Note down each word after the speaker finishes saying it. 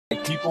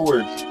people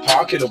were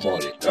talking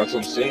about it. That's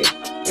what I'm saying.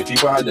 And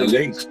people had the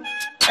link,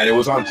 and it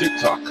was on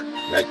TikTok.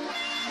 Like,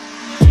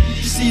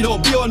 See,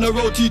 don't be on the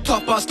road too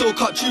tough, but I still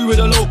cut through with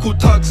the local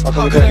thugs.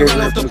 How can I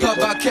run off the club,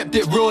 but I kept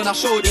it real and I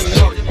showed him.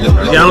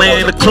 Y'all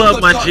ain't in the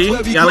club, my G.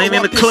 Y'all ain't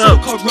in the club.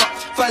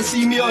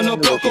 Fancy me on the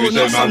block, oh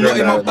nuts, I'm not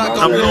in my bag,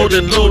 I'm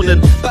loading.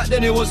 Back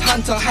then it was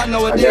hand to hand,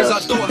 nowadays I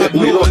don't have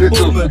no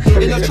involvement.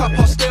 In the trap,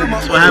 I stay on my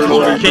What happens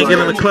when you can't get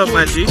in the club,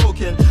 my G?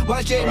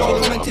 Why Jay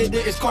not commented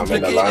it is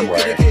complicated,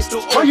 the case still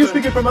open. Are you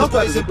speaking from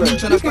outside Boys are blue,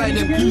 trying to find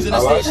them clues in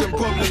the station,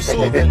 problem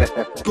solving.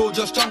 Bro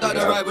just jumped out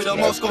the ride with a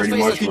mask on face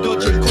like he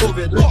dodging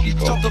COVID.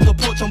 Jumped off the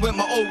porch and went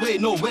my own way,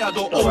 no way, I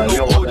don't own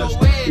no orders.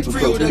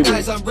 Free all the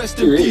guys and rest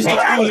in peace,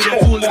 not all of the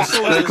fallen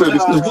soldiers.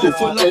 The world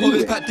full of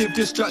repetitive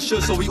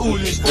distractions, so we all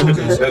lose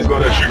focus. let's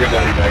go to Sugar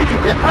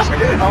Daddy.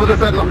 I was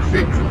just at long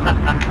six.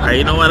 Alright,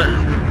 you know what?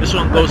 This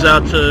one goes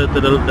out to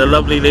the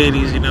lovely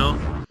ladies, you know.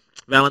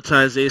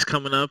 Valentine's Day is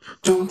coming up.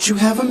 Don't you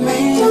have a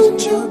man?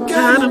 Don't you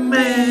got a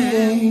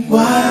man?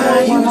 Why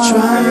are you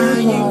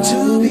trying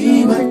to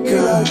be my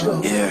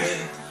girl? Yeah.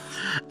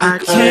 I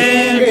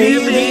can't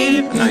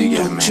believe. No, you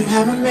don't you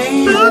have a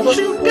man? Don't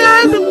you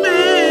got a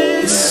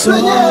man? It's so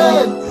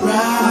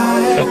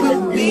right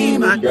with me,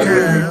 my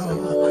girl.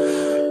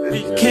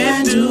 We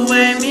can't do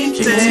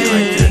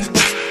anything.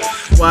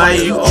 Why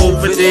you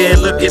over there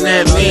looking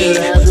at me?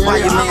 Why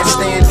your man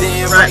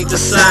standing Right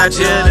beside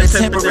you? The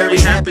temporary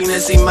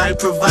happiness he might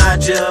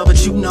provide you,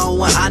 but you know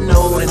what I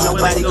know that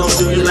nobody gon'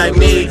 do you like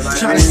me.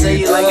 Trying to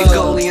say it like a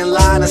goalie in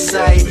line of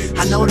sight.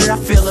 I know that I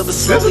feel it, but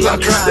slowly I'm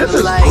trying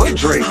to like. I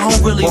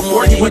don't really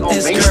want to hit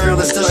this girl,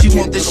 and still she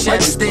want the chef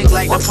stick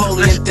like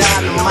Napoleon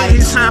Dynamite.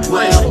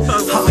 Well,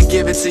 I'ma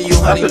give it to you,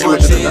 honey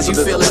bunches. You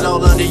feel it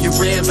all under your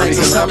ribs like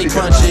some tummy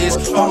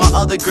crunches. All my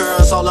other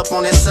girls all up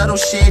on that subtle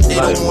shit. They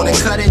don't wanna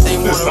cut it, they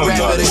wanna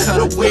wrap it and cut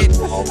it with.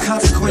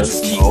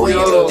 Consequences keep weighing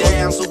me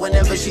down, so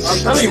whenever she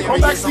thinks I'm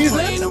serious, I'm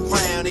playing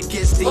around. It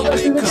gets deep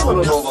and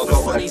cold.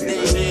 The funny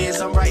thing is,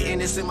 I'm writing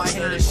this in my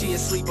head and she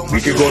asleep on my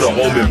We could go to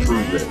Home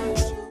Improvement.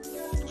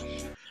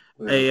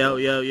 Hey,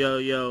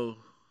 yo.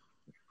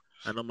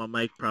 I know my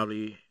mic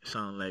probably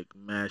sound like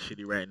mad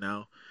shitty right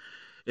now.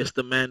 It's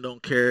the Man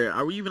Don't Care.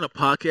 Are we even a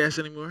podcast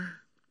anymore?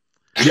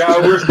 Yeah,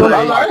 we're still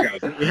on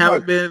podcast. We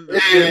haven't been.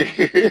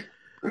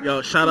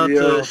 Yo, shout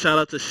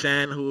out to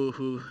Shan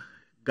who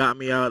got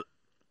me out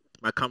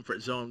my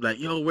comfort zone. Like,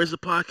 yo, where's the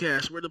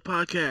podcast? Where's the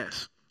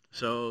podcast?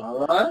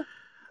 So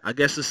I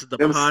guess this is the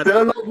pod.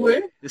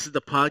 This is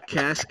the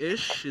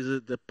podcast-ish. Is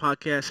it the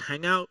podcast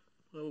hangout?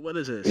 What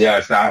is this? Yeah,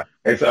 it's not.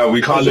 It's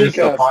we call this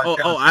the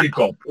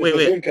podcast.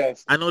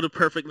 Wait. I know the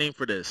perfect name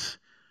for this.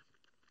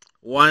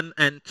 1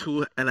 and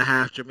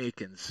 2.5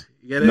 Jamaicans.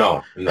 You get it?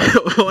 No.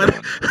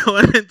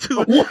 one and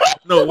two.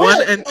 No,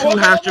 1 and 2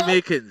 half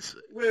Jamaicans.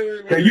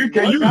 Can you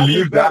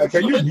leave that?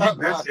 Can you leave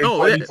this in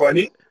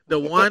 2020? The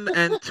 1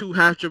 and 2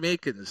 half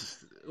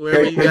Jamaicans.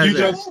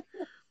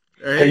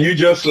 Can you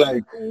just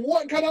like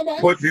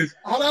put this?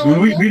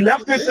 We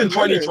left this in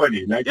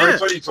 2020, like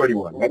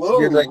 2021. Let's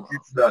get like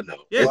it's done now.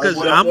 Yeah, because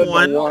I'm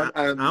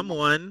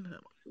one.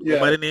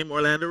 By the name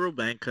Orlando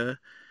Robanka.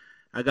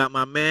 I got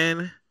my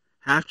man,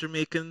 half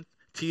Jamaican,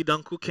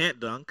 T-Dunk who can't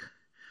dunk.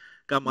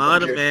 Got my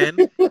other man,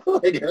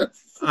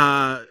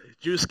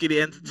 Drewski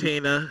the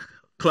entertainer,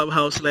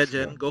 Clubhouse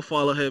legend. Go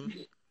follow him.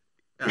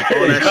 All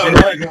that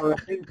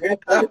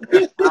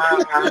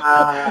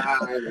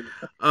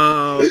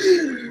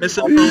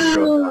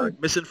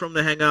shit. Missing from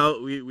the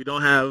hangout. We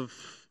don't have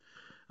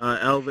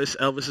Elvis.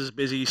 Elvis is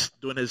busy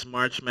doing his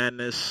March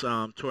Madness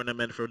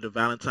tournament for the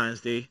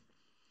Valentine's Day.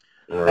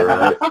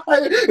 Right.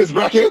 His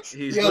bracket?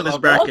 He's doing his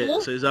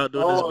bracket, so he's out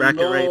doing his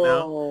bracket right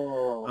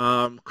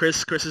now.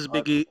 Chris is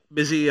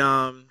busy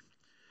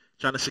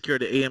trying to secure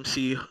the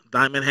AMC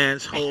Diamond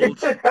Hands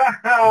hold. You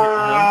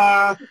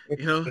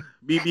know,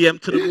 BBM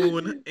to the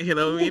moon. You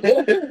know what I mean?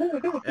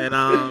 And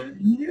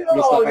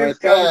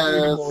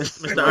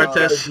Mr.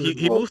 Artes,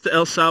 he moved to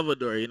El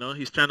Salvador. You know,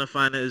 he's trying to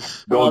find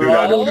his. Don't do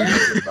that.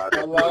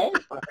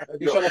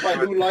 He's trying to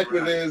find new life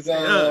with his. He's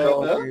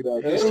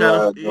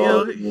trying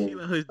to,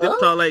 he's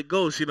dipped out like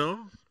ghosts. You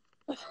know.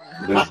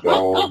 We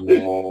don't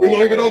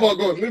even know about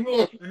ghosts. Leave it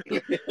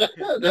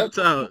alone. That's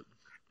out.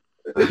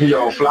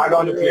 Yo, flag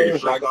on the play.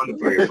 Flag on the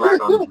play.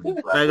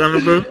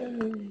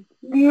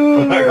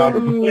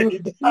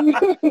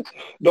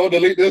 Don't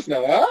delete this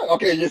now, huh?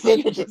 Okay, you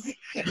said what you said.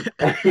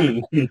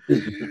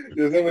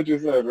 You said what you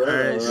said, right? All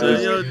right,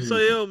 so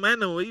yo, man,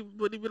 what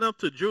you been up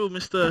to, Drew,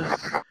 Mister?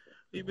 What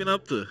you been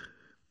up to?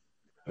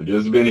 I've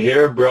just been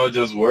here, bro.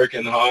 Just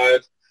working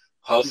hard,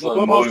 hustling.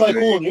 Clubhouse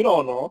tycoon, you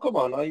don't know. Come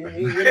on, now.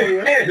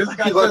 This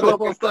guy's a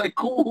Clubhouse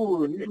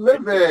tycoon. He's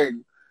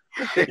living.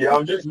 Yeah,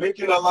 I'm just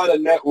making a lot of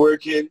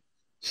networking.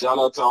 Shout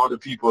out to all the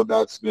people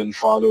that's been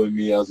following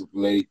me as of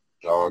late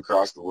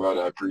across the world.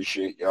 I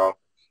appreciate y'all.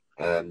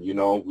 And, you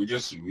know, we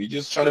just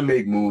trying to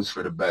make moves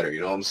for the better.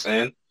 You know what I'm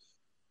saying?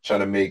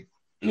 Trying to make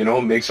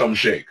some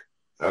shake.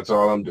 That's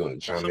all I'm doing.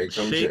 Trying to make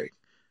some shake.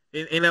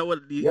 Ain't that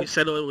what you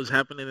said what was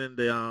happening in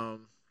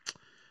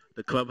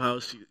the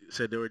clubhouse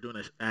said they were doing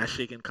an ass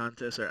shaking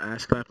contest or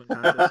ass clapping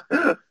contest.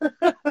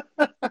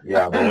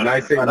 Yeah, but when I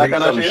say make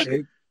some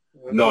shake,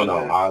 no.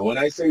 When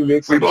I say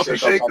make some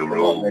shake, I'm talking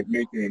about like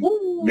make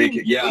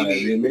it, yeah,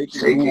 they make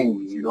it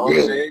moves. You know what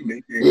I'm saying?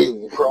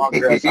 Making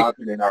progress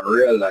happen in our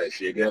real life.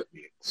 You get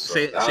me? So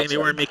saying they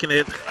weren't making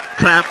it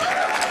clap.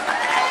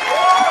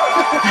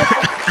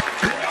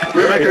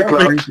 We'll make it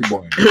clap.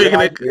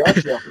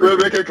 We'll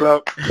make it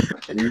clap.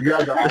 You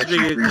guys are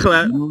actually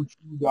clap. You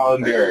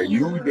down there,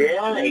 you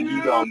there, and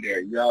you down there.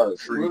 Y'all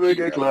We'll make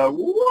it clap.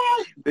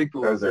 What? Big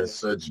guys are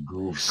such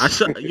goofs. I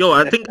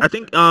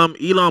think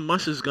Elon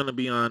Musk is gonna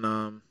be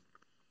on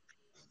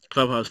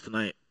Clubhouse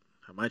tonight.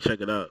 I might check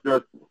it out.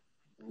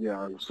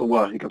 Yeah. So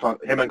what? He can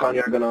talk. Him and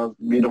Kanye are gonna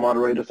be the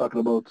moderators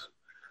talking about.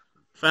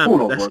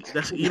 Fam,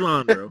 that's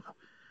Elon, bro.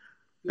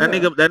 That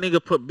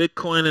nigga put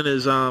Bitcoin in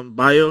his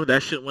bio.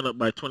 That shit went up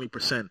by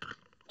 20%.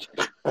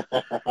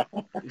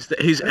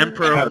 He's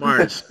Emperor of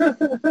Mars. He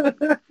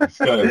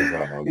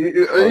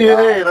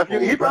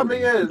probably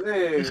is.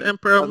 Hey. He's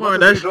Emperor of Mars.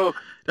 That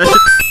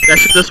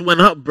shit just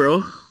went up,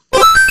 bro.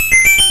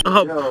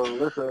 Up.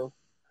 Yo,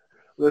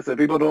 listen.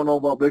 People don't know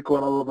about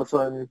Bitcoin. All of a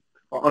sudden,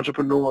 our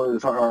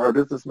entrepreneurs, our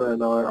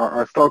businessmen,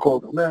 our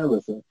stockholders. Man,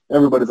 listen.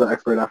 Everybody's an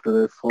expert after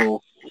this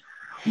whole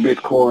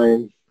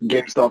Bitcoin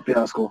GameStop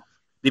fiasco.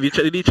 Did you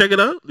check it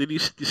out? Did you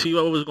see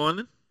what was going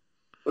on?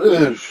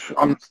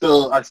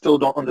 I still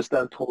don't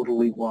understand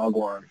totally what I'm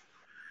going.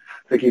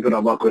 To keep it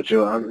a buck with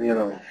you, I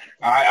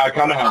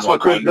kind of have.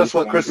 That's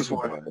what Chris is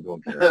for. I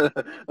don't care.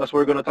 That's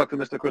where we're gonna talk to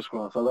Mr. Chris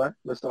Cross, all right?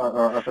 Mr.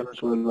 Our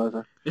financial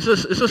advisor. It's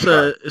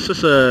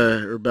just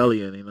a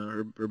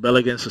rebellion, rebel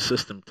against the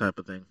system type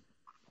of thing.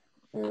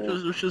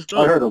 Which is dope.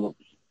 I heard of them.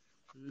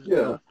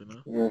 Yeah.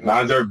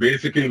 Mans are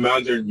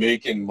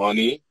making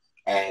money,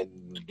 and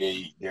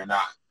they're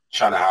not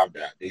trying to have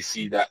that. They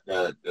see that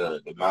the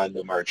man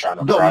them are trying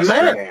to prosper.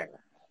 Man.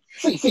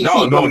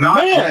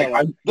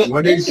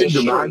 When they see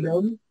the man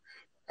them,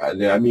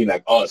 I mean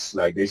like us,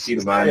 like they see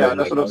the man them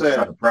like us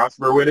trying to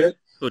prosper with it.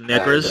 So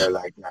neggers, they're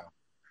like,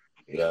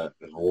 yeah.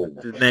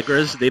 The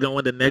neggers, they don't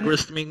want the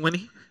neggers to make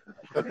money.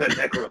 But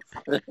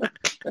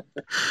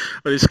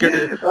they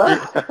scared.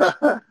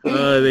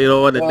 They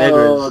don't want the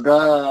neggers. Oh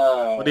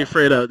God! What are they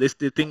afraid of? They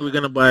think we're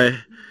gonna buy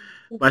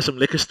some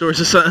liquor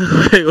stores or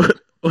something.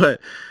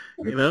 What?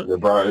 You know?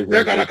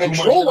 They're gonna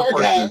control our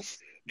gas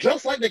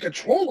just like they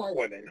control our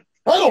women.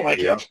 I don't like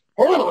it. Yep.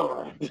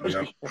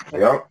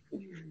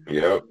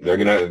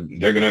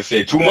 They're gonna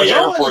say too much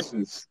Air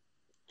Forces.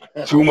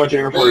 Too much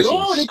Air Forces. They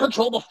already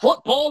control the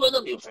football and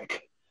the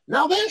music.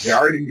 Now this,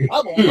 I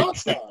will not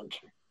stand.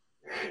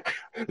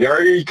 They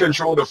already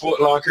control the foot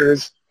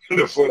lockers,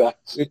 the foot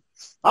actions.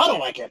 I don't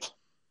like it.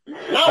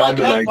 Now I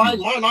can't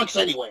find Monarchs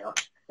anywhere.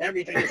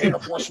 Everything is Air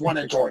Force One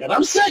in Jordan.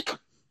 I'm sick.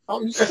 Where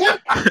am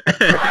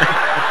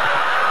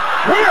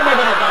I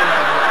going to find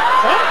that?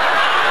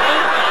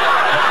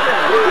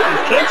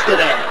 Kids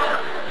today.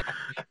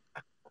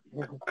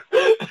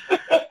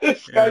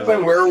 This guy said,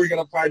 "Where are we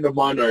gonna find the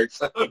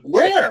Monarchs?"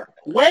 Where?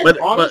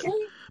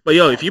 Honestly? But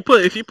yo, if you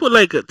put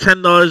like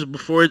 $10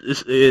 before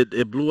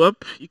it blew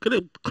up, you could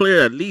have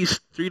cleared at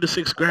least $3 to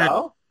 $6 grand.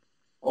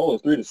 Oh,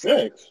 it's 3 to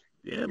 6.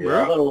 Yeah,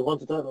 bro. I thought it was 1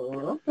 to 10.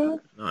 Okay.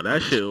 No,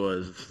 that shit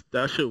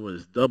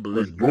was doubling. It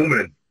was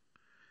booming.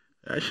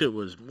 That shit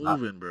was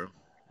moving, bro.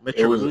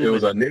 It was a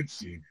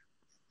Nipsey.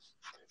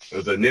 It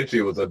was a Nipsey.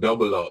 It was a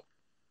double up.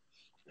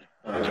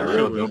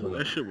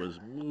 That shit was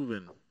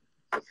moving.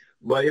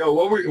 But yo,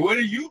 what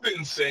have you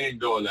been saying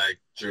though, like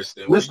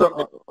Tristan? Me?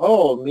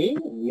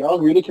 Y'all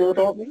really care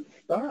about me?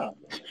 Stop.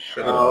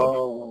 Shut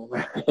up.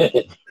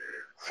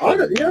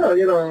 As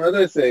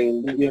I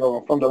say,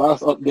 from the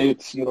last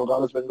updates,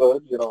 God has been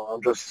good.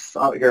 I'm just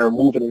out here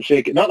moving and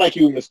shaking. Not like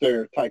you,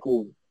 Mr.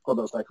 Tycoon.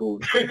 Clubhouse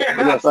Tycoon.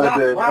 Yes, I've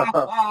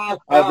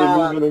been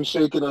moving and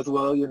shaking as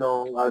well.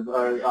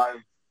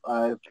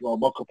 I've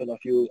bucked up in a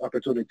few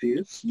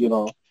opportunities.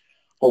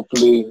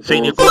 Hopefully.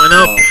 Saying you're going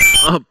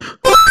up.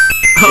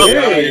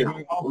 Hey,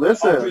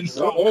 listen.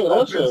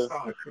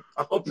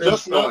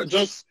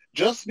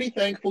 Just be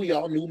thankful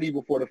y'all knew me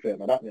before the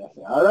film. All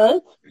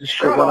right?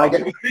 When I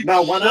get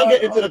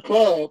into the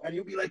club and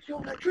you'll be like,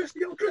 yo,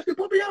 Tristan,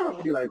 put me on.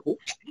 I'll be like, oh,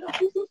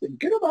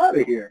 get him out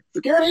of here.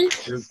 Security?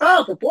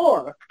 Stop the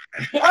floor.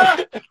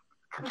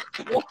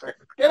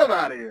 Get him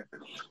out of here.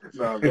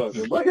 No,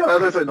 but yeah,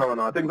 as I said,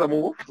 no, things are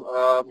moved.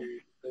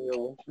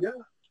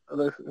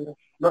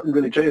 Nothing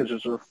really changed.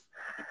 It's just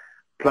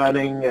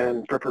planning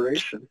and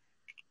preparation.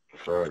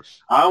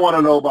 First. I want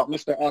to know about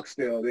Mr.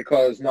 Oxtail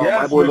because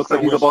my boy looks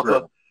like he's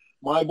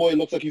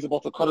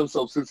about to cut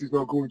himself since he's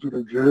not going to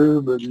the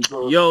gym. And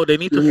yo, they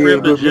need to free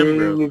up the gym,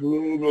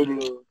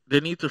 bro. They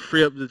need to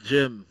free up the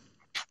gym.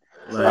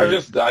 Like, I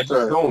just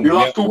don't. You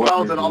lost 2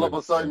 pounds and all of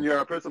a sudden you're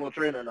a personal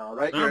trainer now,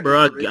 right? Nah,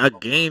 bro, I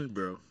gained,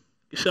 bro.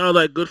 You see all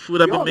that good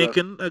food I've been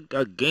making?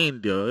 I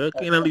gained, yo. I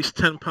gained at least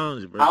 10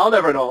 pounds, bro. I'll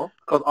never know,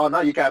 because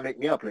now you can't make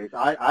me a plate.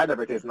 I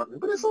never taste nothing,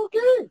 but it's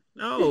okay.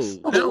 No,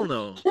 hell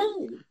no.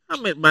 I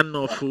make man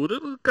no food.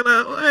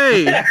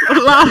 Hey,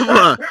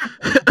 lava.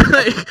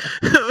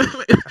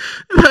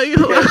 Like, you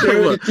can't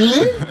share the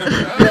tea? You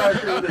can't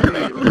share the tea.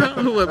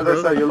 As I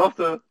said, you love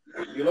to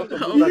look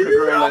like a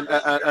girl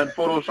and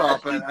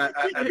Photoshop and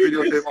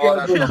videotape all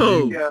that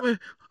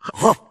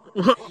stuff.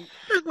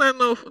 Man,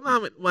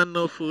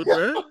 no food,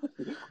 bro.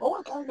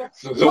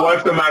 So what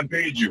if the man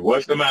paid you? What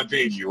if the man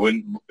paid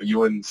you? You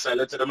wouldn't sell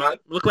it to the man?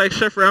 Look like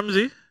Chef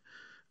Ramsay.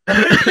 I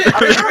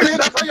mean,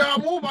 that's how y'all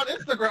move on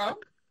Instagram.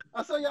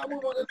 That's how y'all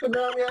move on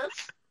Instagram,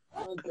 yes?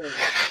 Okay.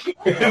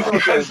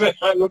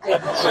 Look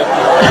at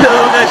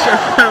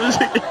Chef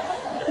Ramsay.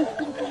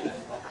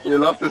 You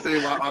love to say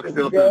my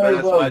oxtail is the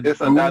best, my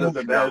this and that is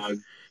the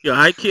best. Yo,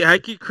 high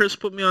key, Chris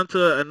put me onto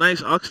a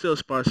nice oxtail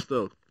spot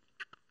still.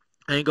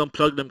 I ain't gonna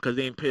plug them because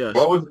they ain't pay us.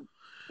 What was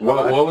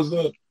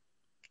the?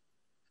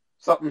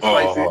 Something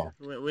spicy.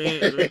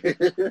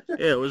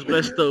 Yeah, it was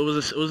best though.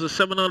 It was a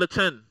 7 out of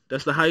 10.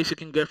 That's the highest you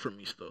can get from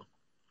me still.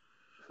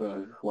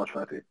 Watch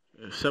fatty.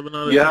 7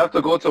 out of 10. You have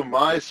to go to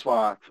my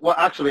spot. Well,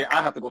 actually,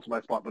 I have to go to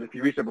my spot. But if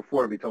you reach there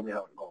before me, tell me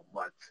how to go.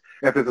 But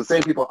if it's the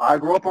same people I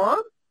grew up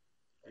on,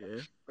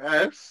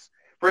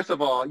 first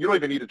of all, you don't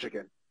even need a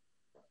chicken.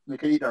 You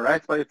can eat the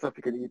rice by itself.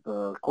 You can eat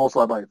the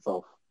coleslaw by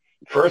itself.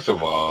 First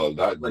of all,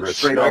 that like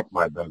respect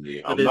my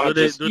belly. Do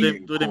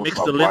they mix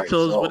the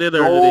lentils with it,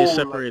 or do they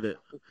separate it?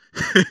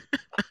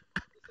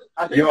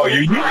 Yo, you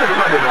need to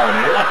cut it on,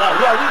 man. You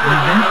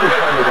need to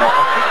cut it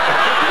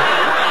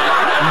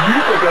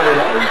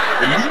on.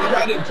 You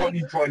got in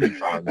 2020,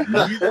 fam. You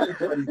need in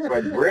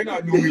 2020. Bring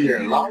on New Year.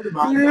 Loud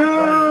about it.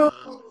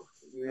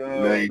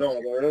 No,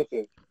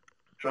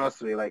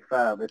 trust me, like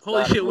fam.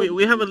 Holy shit,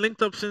 we haven't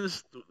linked up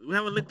because of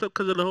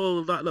the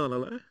whole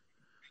lockdown, right?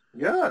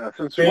 Yeah,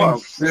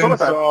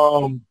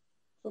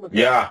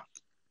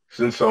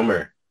 since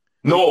summer.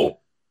 No.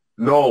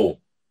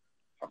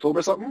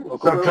 October something?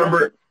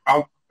 September.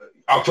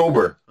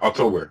 October.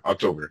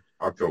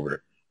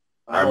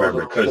 I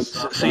remember because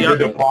we did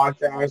the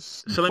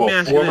podcast so let me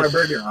ask you before my this.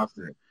 birthday and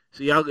after.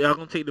 So y'all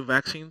gonna take the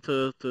vaccine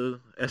to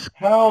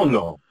Hell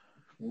no.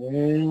 Did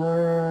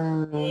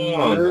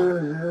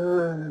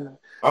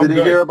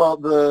you hear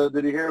of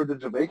the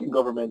Jamaican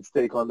government's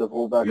take on the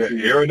whole vaccine?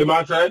 You heard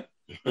about that?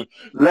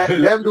 Let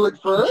them do it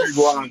first.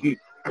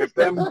 If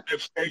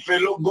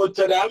it look good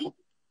to them,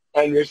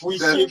 and if we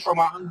see it from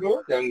our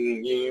angle, then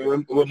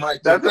we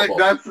might. That's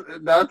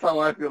how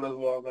I feel as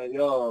well, man.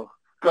 Yo,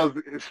 because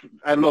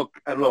and look,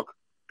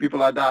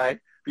 people are dying.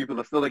 People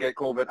are still get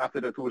COVID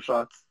after the 2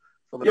 shots.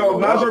 A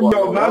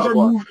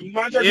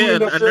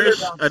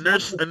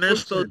nurse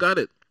still got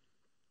it.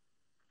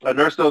 A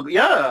nurse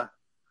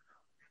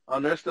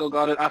still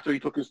got it after he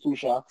took his 2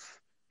 shots.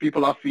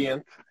 People are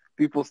faint.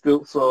 People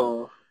still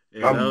so.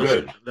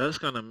 Yeah, that's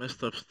kind of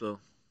messed up still.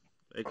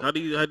 Like, how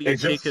do you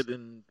take it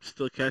and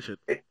still catch it?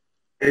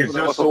 It's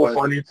just so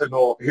funny to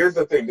know. Here's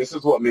the thing. This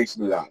is what makes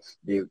me laugh.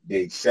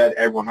 They said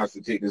everyone has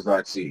to take this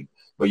vaccine,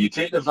 but you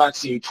take the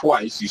vaccine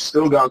twice, you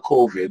still got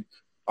COVID.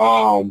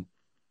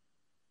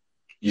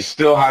 You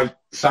still have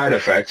side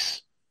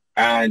effects,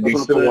 and they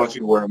still want you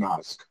to wear a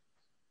mask.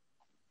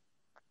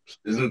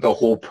 Isn't the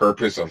whole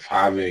purpose of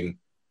having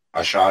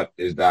a shot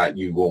is that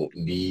you won't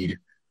need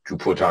to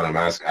put on a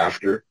mask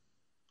after?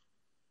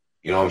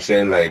 You know what I'm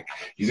saying? Like,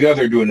 these guys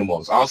are doing the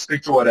most. I'll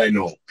stick to what I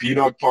know.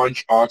 Peanut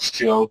punch,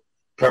 oxtail,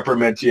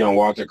 peppermint tea, and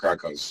water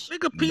crackers.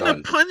 Nigga,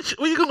 peanut punch?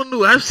 What are you going to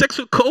do? Have sex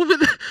with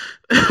COVID?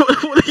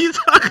 What are you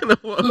talking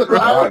about?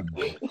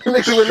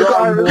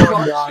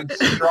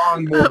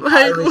 Strong boy.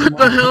 Like, what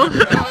the hell?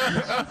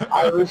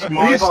 Irish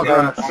Fever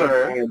grass,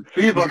 sir.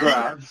 Fever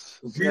grass.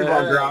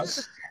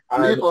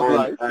 And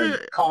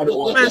cod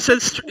oil. Man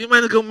said you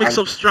might go mix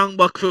up strong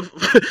buck for.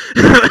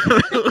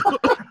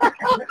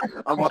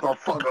 I'm about to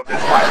fuck up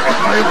this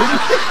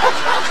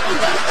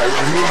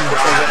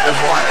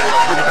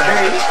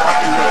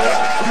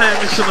Man,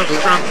 mixing up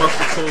strong buck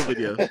for COVID,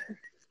 yo.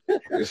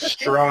 It's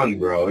strong,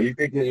 bro. You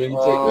think when you take this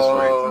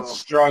right? It's a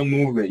strong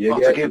movement. You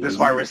to give this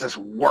virus this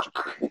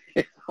work.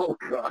 Oh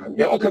God.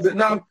 Yeah, because it's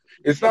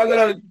not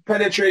gonna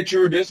penetrate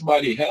through this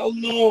body. Hell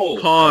no.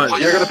 Pause.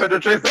 You're gonna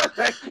penetrate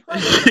that.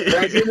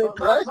 It's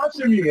not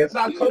touching me. It's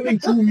not coming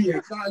to me.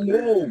 It's not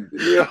no.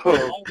 Yo,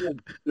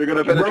 you're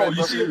gonna penetrate. Bro,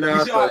 you see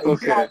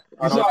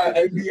how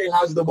NBA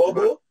has the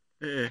bubble?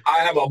 Yeah. I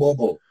have a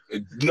bubble.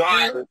 It's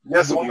not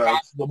one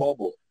has the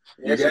bubble.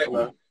 You get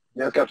me?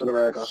 Yes, Captain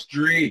America.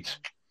 Street.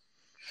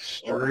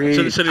 So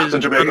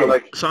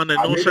under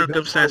no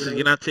circumstances,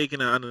 you're not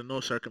taking it under no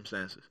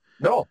circumstances.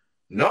 No,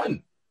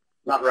 none.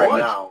 Not right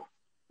now.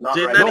 Not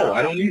right now. now.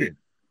 I don't need it.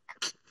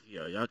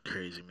 Yo, y'all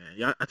crazy,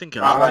 man. I think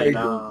y'all should take it.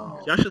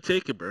 Y'all should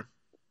take it, bro.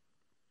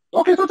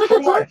 Okay, so take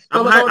it.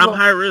 I'm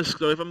high risk,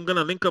 though. If I'm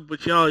gonna link up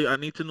with y'all, I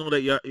need to know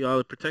that y'all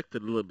are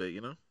protected a little bit,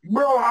 you know?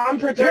 Bro, I'm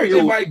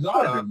protected by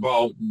God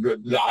about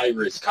the high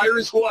risk. High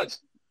risk what?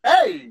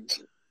 Hey!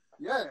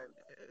 Yeah.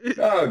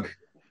 Doug,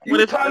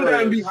 you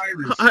can't be high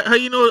risk. How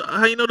you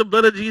know the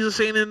blood of Jesus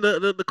ain't in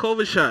the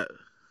COVID shot?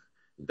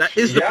 That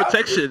is the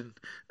protection.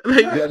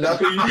 Like, Yeah,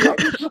 that's what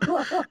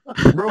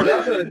bro,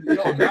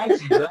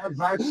 that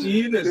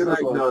vaccine is like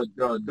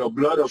the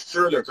blood of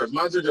Thriller, because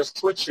man's are just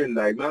twitching,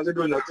 like man's are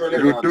doing the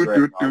Thriller dance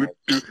right now.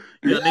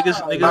 Yeah, niggas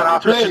be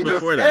twitching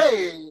before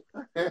that.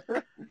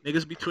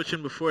 Niggas be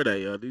twitching before that,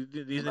 yo.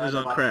 These niggas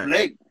on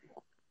crack.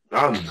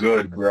 I'm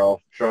good,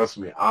 bro. Trust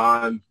me,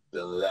 I'm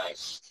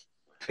blessed.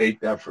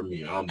 Take that from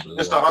me. I'm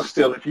blessed. Mr.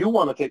 Huxtable, if you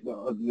want to take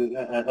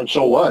and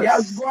show us,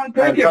 yeah, go on,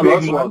 take it,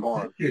 big man.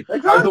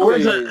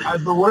 Exactly.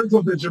 As the words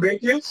of the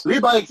Jamaicans,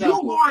 lead by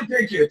example. You go and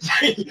take it.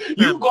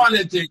 You go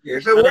and take it.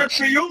 If it works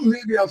for you,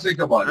 maybe I'll think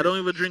about it. I don't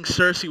even drink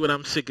Cersei when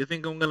I'm sick. I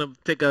think I'm gonna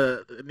take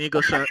a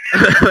Nego shot.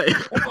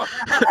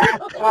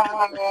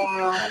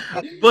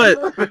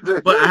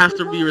 but I have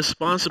to be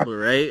responsible,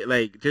 right?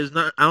 Like,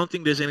 I don't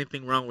think there's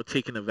anything wrong with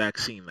taking a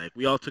vaccine. Like,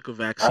 we all took a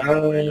vaccine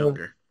when we were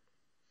younger.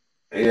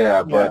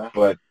 Yeah, but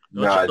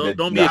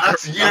don't be a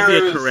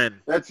Karen.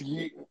 That's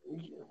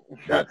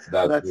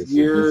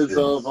years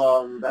of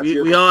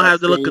we all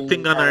have to look a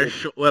thing on our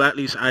well, at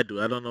least I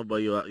do. I don't know about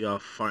y'all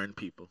foreign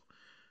people.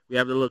 We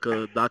have to look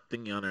a dot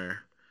thing on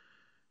our.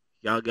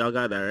 Y'all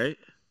got that right?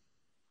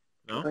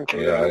 No. I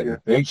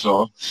think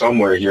so.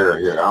 Somewhere here.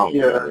 I don't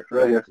know.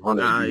 Right here.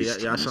 Nah,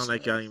 y'all sound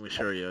like y'all ain't even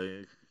sure,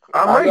 yo.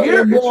 I'm right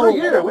here. It's right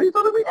here. What are you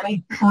talking about? I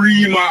don't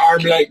pre my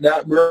arm like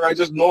that, bro. I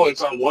just know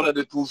it's on one of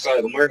the two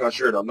sides. I'm wearing a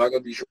shirt. I'm not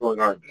gonna be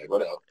showing arm. Like,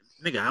 what else?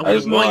 Nigga, I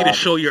wouldn't want you to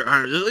show your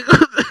arms. I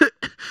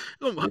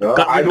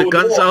don't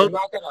guns know. out. I'm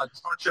not gonna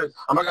touch it.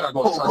 I'm not gonna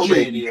go touch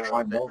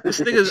it. This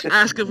nigga's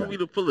asking for me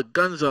to pull the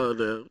guns out of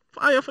there.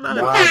 Fire for that.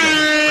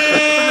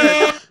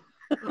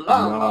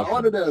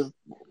 What it is?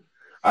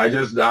 I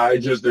just,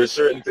 there's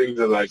certain things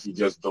that like you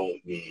just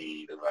don't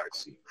need a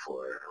vaccine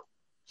for.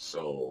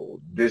 So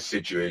this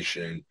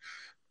situation,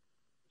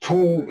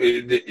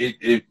 it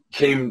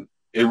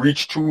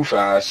reached too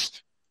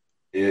fast.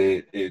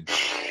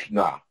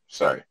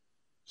 Sorry.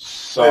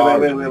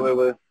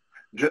 Wait.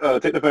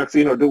 Take the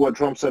vaccine or do what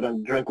Trump said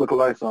and drink liquor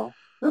Lysol.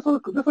 Just a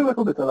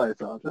little bit of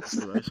Lysol.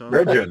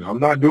 Virgin, I'm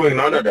not doing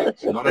none of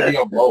that. None of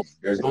the above.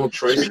 There's no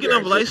choice. Speaking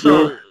of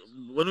Lysol,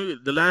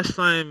 the last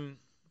time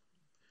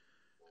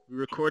we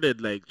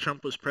recorded, like,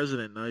 Trump was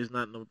president. Now he's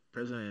not no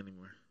president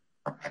anymore.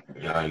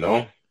 Yeah, I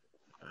know.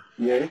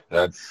 Yeah.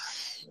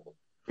 That's...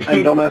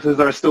 And dumbasses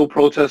are still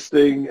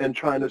protesting and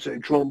trying to say,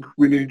 Trump,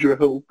 we need your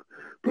help.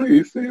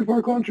 Please save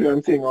our country.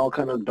 I'm seeing all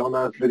kind of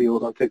dumbass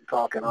videos on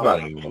TikTok and all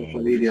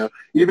social media.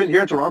 Even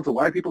here in Toronto,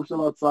 white people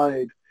still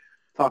outside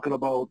talking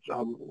about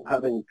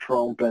having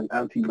Trump and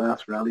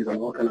anti-mask rallies and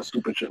all kind of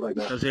stupid shit like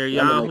that. Because they're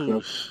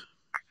yahoos.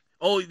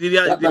 Oh, did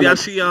y'all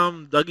see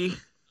Dougie?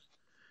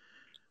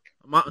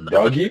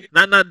 Dougie?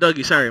 Not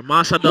Dougie, sorry.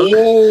 Masa Doug.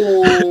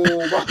 Oh,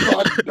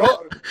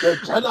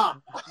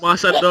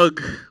 Masa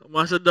Doug.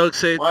 Masa Doug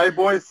said, my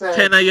boy said,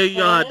 "Ten of your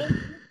yard."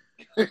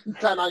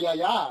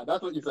 Tenayaya,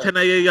 that's what you said.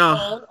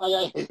 Tenayaya.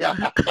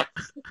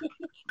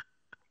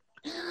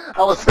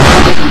 I was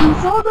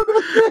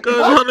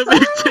goes on the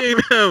big team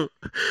now.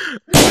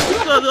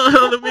 Goes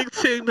on the big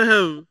team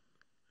now.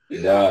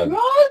 Yeah.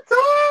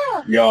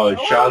 Yo,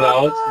 shout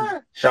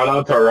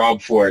out to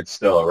Rob Ford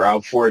still.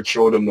 Rob Ford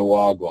showed him the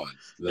wild ones.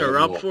 Yeah,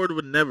 Rob Ford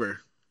would never.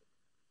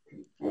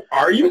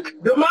 Are you?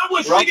 The man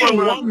was singing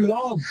One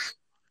Love.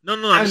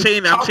 No, I'm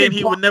saying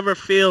he would never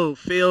fail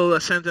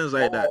a sentence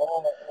like that.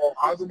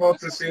 I was about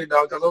to say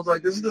that because I was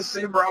like, this is the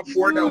same Rob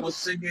Ford that was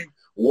singing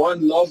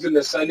One Love in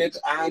the Senate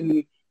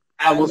and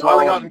was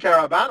wilding out in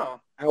Caravana.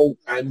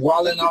 And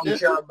wilding out in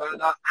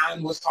Caravana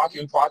and was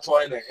talking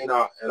patois in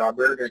a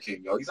Burger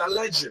King. Yo, he's a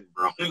legend,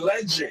 bro.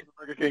 Legend.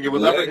 Burger King. It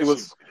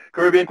was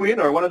Caribbean Queen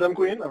or one of them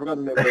queen. I forgot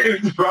the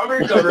name.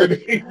 Robert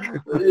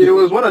Caribbean. It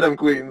was one of them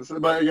queens.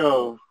 But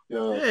yo.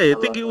 Hey,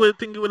 think he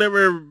would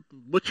ever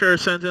butcher a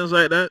sentence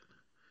like that?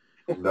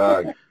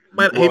 Dog.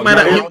 He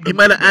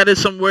might have added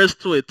some words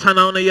to it. Turn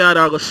on the yard,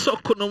 I go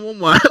suck no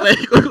more.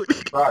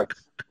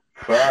 Facts.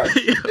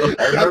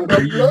 I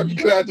remember he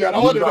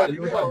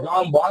was a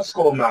Don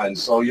Bosco man,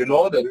 so you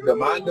know the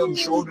man them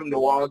showed him the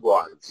wild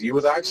ones. He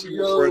was actually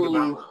referring to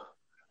man.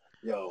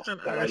 Yo,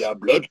 your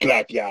blood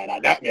clot, yeah,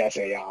 that me I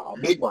say, yeah,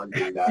 big man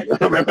thing, that.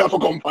 Remember for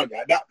company,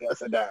 that me I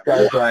said that.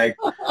 That's like,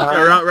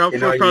 Ralph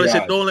Ford probably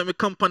said, don't let me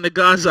come on the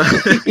Gaza.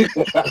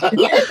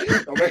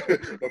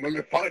 Don't let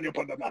me find you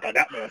on the back of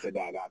that me I said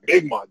that,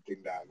 big man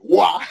thing, that.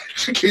 What?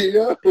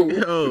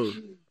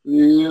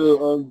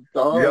 Yo, I'm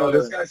done. Yo,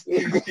 this guy's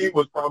Steve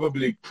was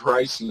probably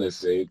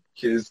priceless, eh?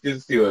 His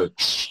Steve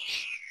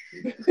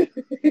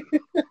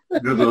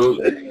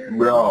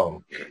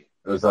bro.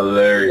 It was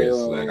hilarious.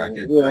 Like I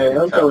can.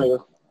 I'm telling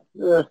you.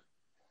 Yeah.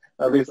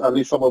 At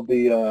least some of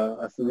the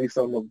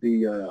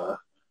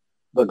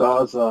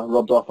gods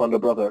rubbed off on the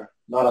brother.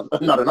 Not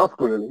enough,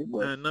 clearly.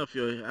 But, not enough,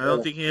 yo. I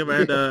don't think he ever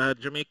had a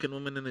Jamaican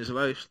woman in his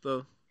life,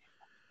 though.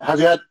 Has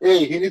he had?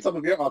 Hey, he needs some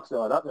of your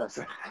oxtail. That mess.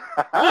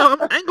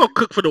 I ain't gonna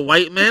cook for the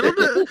white man. I'm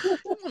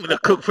gonna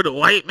cook for the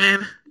white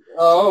man.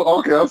 Oh,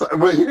 okay. I'm sorry.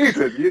 But he needs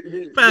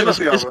it. Fam,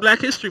 it's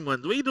Black History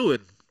Month. What are you doing?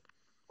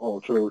 Oh,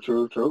 true.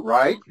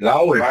 Right.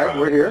 Now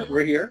We're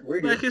here.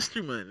 Black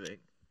History Month. Like.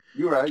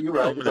 You're right.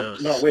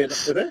 No, wait.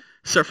 Is it?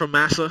 Surfer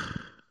Massa.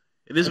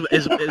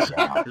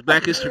 It's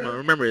Black History Month.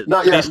 Remember it.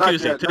 Not Today's yet,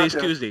 Tuesday. not Today's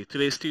yet. Tuesday.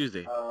 Today's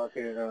Tuesday.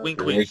 Okay. Wink,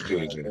 Today's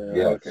wink.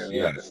 Tuesday. Okay,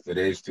 Yes.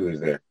 Today's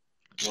Tuesday.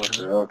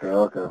 Okay.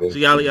 So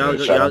y'all got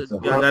Shout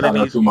any?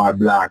 out to my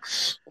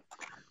blacks.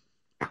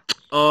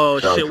 Oh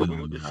Shout shit! out to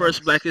my blacks.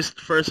 First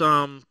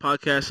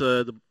podcast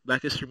the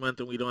Black History Month,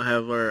 and we don't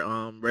have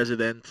our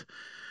resident.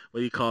 What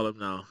do you call him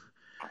now?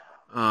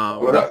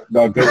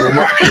 Dr.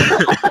 Umar.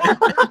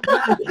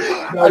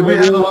 We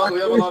have a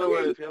lot of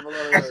words.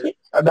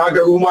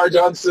 Dr. Umar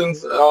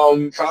Johnson's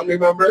family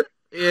member.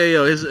 Yeah,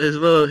 yo,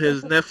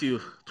 his nephew,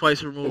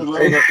 twice removed.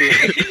 Hey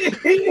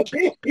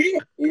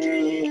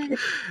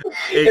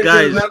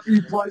guys, his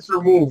nephew twice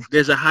removed.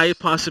 There's a high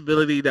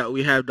possibility that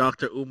we have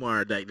Dr.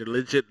 Umar, like the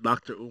legit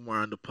Dr.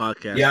 Umar, on the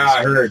podcast. Yeah,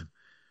 I heard.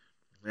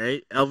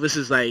 Right? Elvis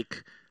is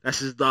like, that's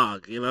his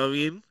dog. You know what I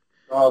mean?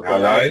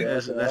 Okay.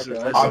 That's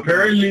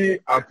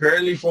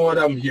Apparently, from what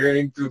I'm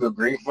hearing through the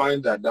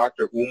grapevine, that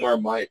Dr. Umar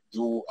might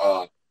do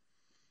a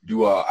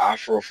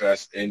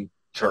Afrofest in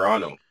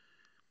Toronto.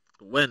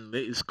 When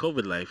it's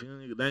COVID life, that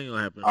ain't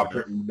gonna happen.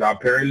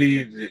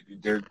 Apparently,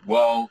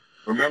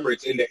 remember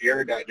it's in the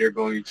air that they're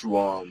going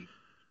to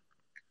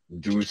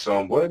do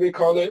some, what do they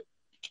call it?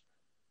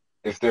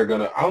 If they're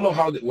gonna, I don't know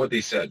what they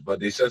said, but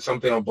they said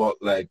something about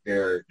like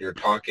they're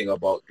talking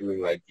about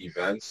doing like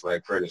events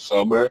like for the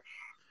summer.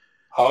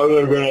 How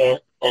they're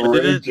gonna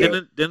arrange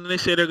it? Didn't they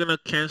say they're gonna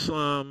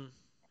cancel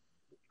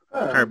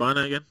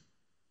Carvana again?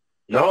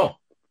 No,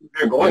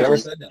 they're going. They never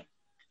said that.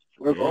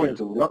 We're going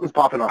to. Nothing's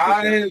popping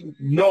off.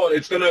 No,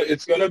 it's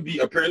gonna be.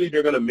 Apparently,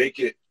 they're gonna make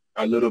it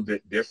a little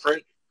bit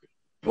different,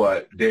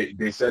 but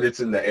they said it's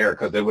in the air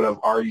because they would have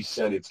already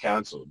said it's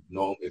canceled.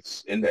 No,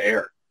 it's in the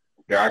air.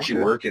 They're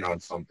actually working on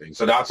something.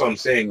 So that's what I'm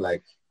saying.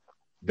 Like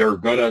they're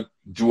gonna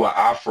do an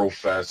Afro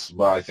Fest,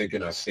 but I think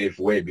in a safe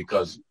way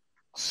because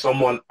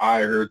someone I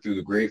heard through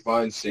the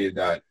grapevine say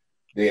that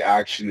they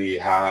actually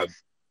have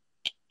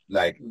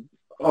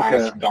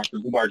asked Dr.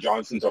 Umar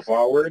Johnson to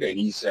forward, and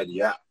he said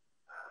yeah.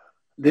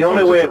 The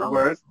only way it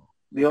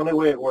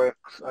works,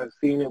 I've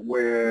seen it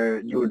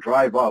where you would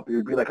drive up. It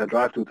would be like a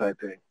drive-through type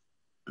thing,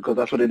 because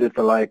that's what they did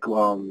for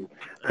playoffs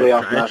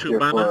last year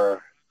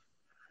for.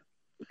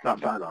 It's not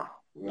Banner,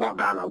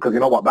 because you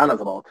know what Banner's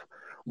about.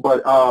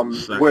 But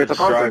where it's a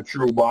concert.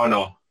 Drive-through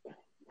Banner.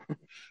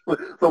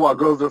 So what?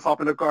 Girls just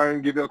hop in the car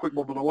and give you a quick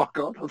bubble to walk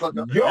out.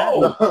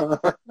 Yo,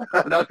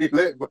 that'd be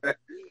lit. But,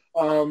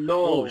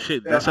 no. Oh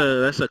shit, that's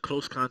a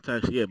close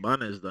contact. Yeah,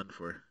 Banner is done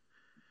for.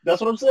 That's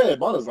what I'm saying.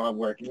 Banner's not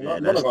working. Yeah,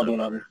 Banner's not doing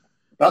nothing.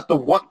 That's the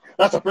one.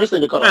 That's the first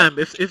thing to cut off.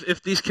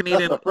 If these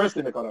Canadian, that's the first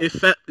thing to cut off.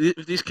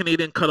 If these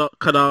Canadian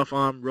cut off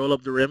roll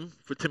up the rim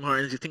for Tim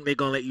Hortons, you think they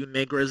gonna let you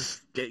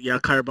negras get your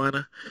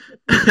Carvana?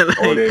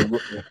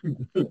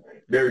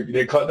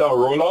 They cut down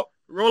roll up.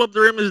 Roll up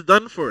the rim is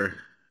done for.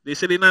 They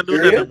said they're not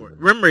doing that anymore.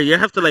 Remember, you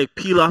have to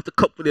peel off the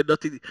cup with your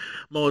dirty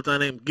mouth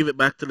and then give it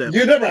back to them.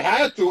 You never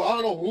had to. I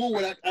don't know who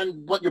would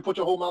and what you put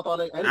your whole mouth on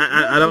it.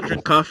 I don't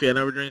drink coffee. I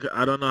never drink.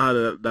 I don't know how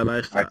that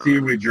lifestyle. A tea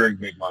we drink,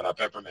 big man. A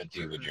peppermint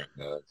tea we drink.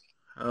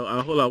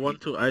 I hold on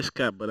 1-2 ice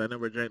cap, but I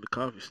never drank the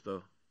coffee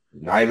still.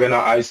 Not even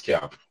an ice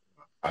cap.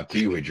 A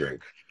tea we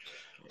drink.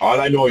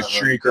 All I know is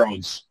 3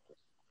 crowns.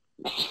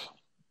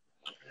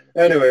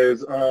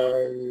 Anyways,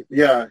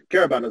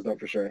 Caravan is done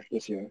for sure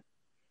this year.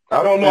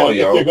 I don't know,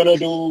 yo.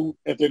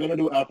 If they're gonna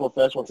do Afro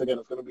Fest once again,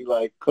 it's gonna be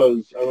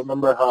because I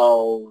remember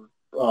how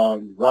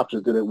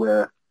Raptors did it,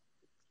 where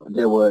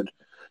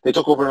they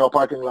took over a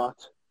parking lot.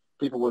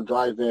 People would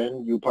drive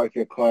in, you park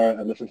your car,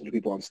 and listen to the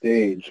people on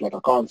stage, like a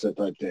concert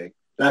type thing.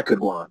 That could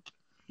go on.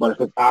 But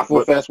if it's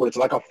Afro Fest, where it's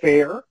like a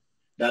fair,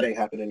 that ain't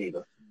happening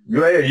either.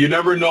 Yeah, you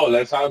never know.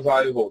 Let's have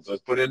high hopes.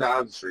 Let's put in the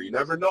atmosphere. You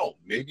never know.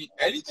 Maybe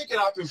anything can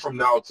happen from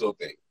now till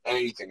then.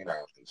 Anything can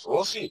happen. So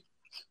we'll see.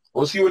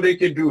 We'll see what they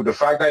can do. The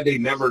fact that they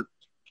never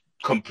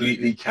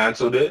completely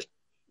canceled it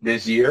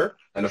this year,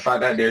 and the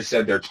fact that they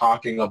said they're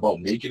talking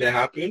about making it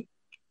happen,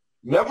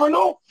 never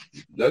know.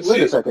 Wait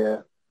a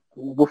second.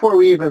 Before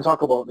we even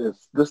talk about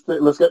this,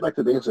 let's get back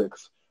to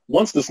basics.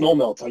 Once the snow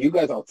melts, are you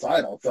guys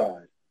outside?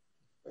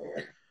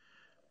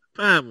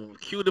 Fam,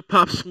 cue the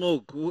Pop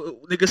Smoke.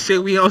 Niggas say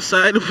we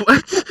outside.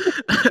 What?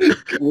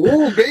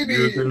 Ooh,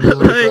 baby.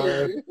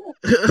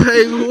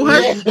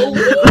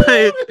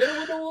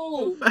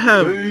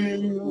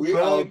 We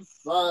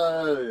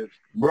outside.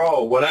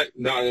 Bro,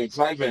 it's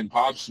not even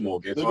Pop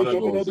Smoke. It's one of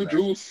those. The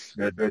juice.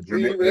 The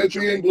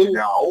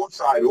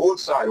outside.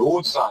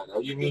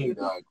 What do you mean,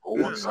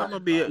 outside?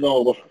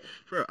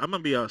 I'm gonna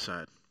be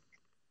outside.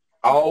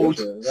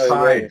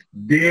 Outside.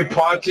 Day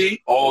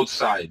party,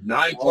 outside.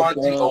 Night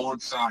party,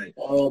 outside.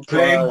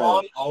 Playing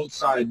ball,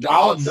 outside.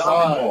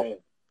 Domino.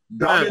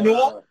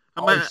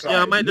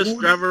 I might just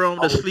drive around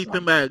with a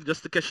sleeping bag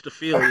just to catch the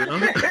feel, you know.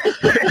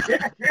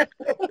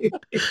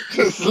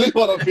 Just sleep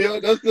on the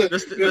field,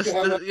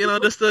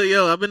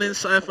 I've been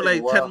inside for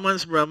 10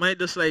 months, bro. I might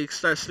just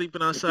start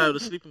sleeping outside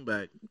with a sleeping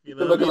bag, you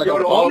know.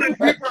 The homeless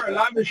people are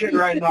lavishing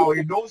right now.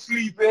 You don't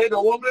sleep in. The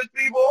homeless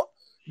people,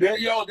 they're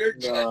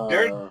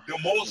the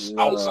most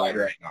outside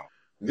right now.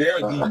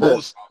 They're the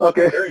most.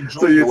 Okay,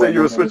 so you say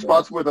you would switch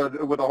spots spots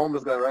with a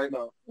homeless guy right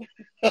now?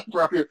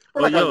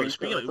 Well, yo,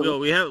 speaking of,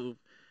 we have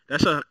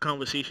that's a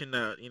conversation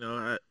that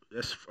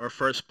that's our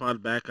first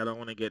pod back. I don't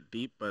want to get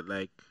deep, but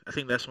like I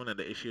think that's one of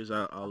the issues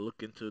I'll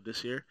look into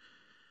this year.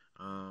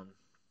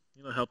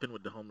 Helping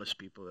with the homeless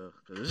people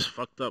because this is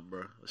fucked up,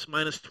 bro. It's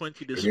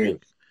 -20 this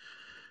week,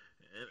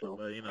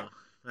 but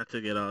not to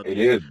get out. It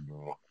is,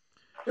 bro.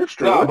 It's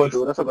true.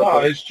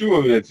 It's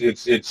true.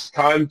 It's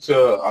time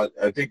to.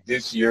 I think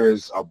this year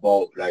is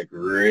about like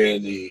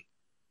really.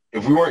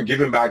 If we weren't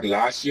giving back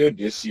last year,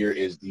 this year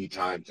is the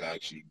time to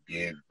actually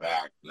give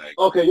back. Like,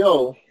 okay,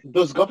 yo,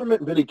 does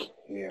government really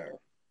care?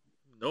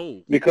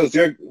 No, because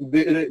they're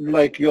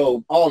like,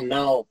 yo, all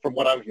now from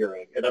what I'm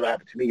hearing, it never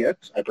happened to me yet.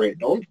 I pray it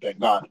don't. Thank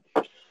God.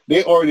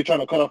 They already trying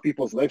to cut off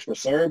people's legs for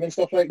serve and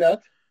stuff like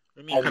that.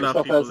 I mean, cut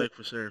off people's legs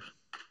for serve.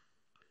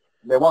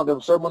 They want their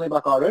serve money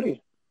back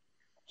already.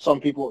 Some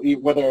people,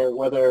 whether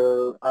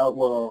I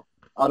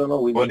don't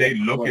know. Well, they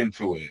look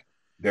into it.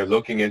 They're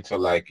looking into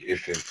like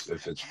if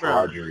it's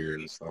forgery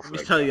and stuff like that. Let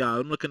me tell y'all,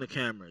 I'm looking at the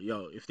camera.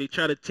 Yo, if they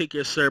try to take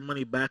your serve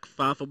money back,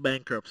 file for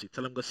bankruptcy.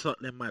 Tell them go suck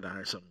them mother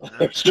or something.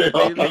 Straight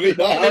up. I'm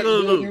joking. I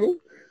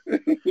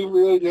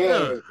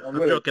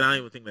don't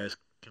even think that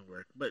can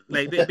work. But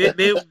like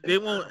they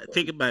won't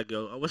take it back,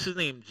 yo. What's his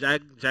name?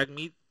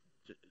 Jagmeet.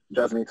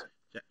 Jasmeet.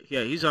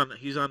 Yeah, he's on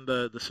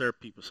the serve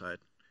people side.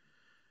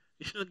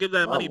 You shouldn't give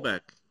that money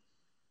back.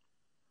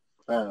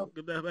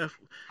 Give that back.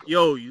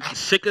 Yo, the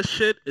sickest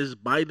shit is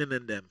Biden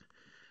and them.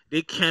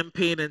 They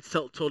campaign and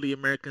told the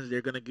Americans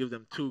they're gonna give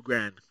them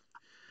 $2,000.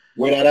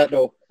 Where that at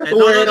though?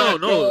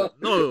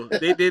 No.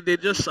 They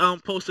just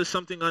posted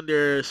something on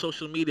their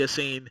social media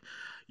saying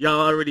y'all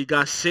already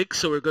got 6,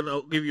 so we're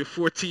gonna give you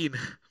 14.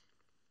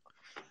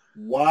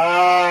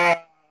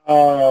 Wow,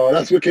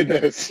 that's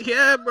wickedness.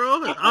 Yeah,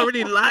 bro, I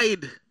already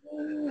lied.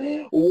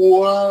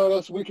 Wow,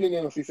 that's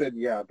wickedness. He said,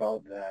 "Yeah,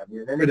 about that."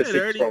 Remember the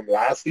 6 from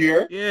last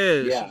year?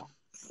 Yes. Yeah.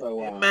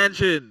 So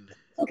imagine.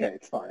 Okay,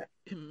 it's fine.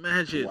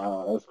 Imagine.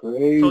 Wow, that's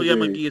crazy. Told you I'm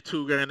gonna give you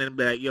 $2,000 and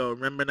be like, yo,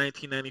 remember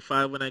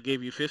 1995 when I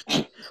gave you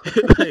 50?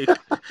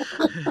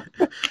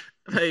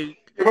 like,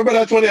 remember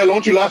that 20 I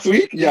loaned you last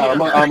week? Yeah,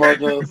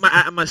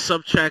 I'm a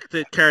subtract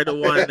it, carry the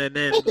 1, and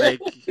then like,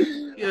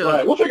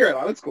 right, we'll figure it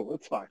out. It's cool.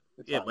 It's fine.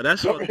 It's fine. But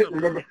that's what.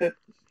 Remember.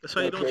 That's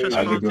why you don't trust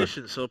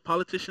politicians. So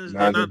politicians,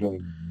 they're not.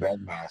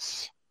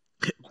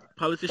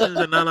 Politicians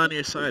are not on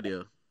your side,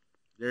 yo.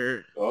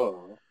 They're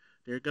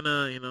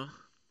gonna,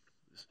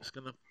 it's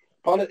gonna.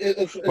 But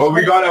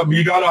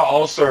we gotta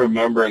also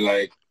remember,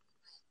 like,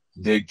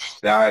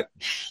 that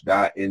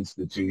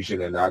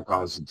institution and that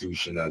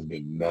constitution has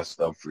been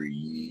messed up for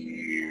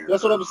years.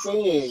 That's what I'm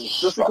saying.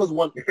 Just because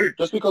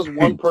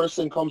one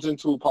person comes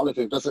into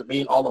politics doesn't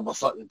mean all of a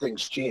sudden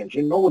things change.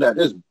 You know that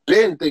there's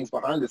been things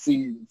behind the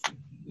scenes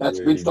that's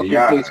been stuck in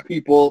place.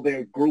 People,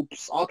 their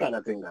groups, all kind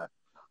of thing. That.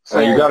 So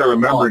you got to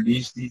remember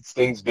these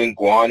things been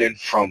going on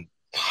from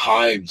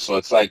time. So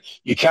it's like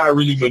you can't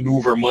really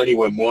maneuver money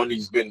when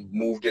money's been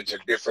moved into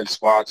different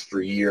spots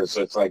for years.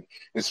 So it's like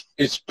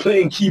it's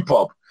playing keep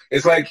up.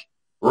 It's like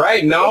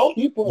right now,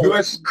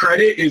 U.S.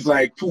 credit is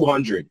like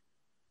 200.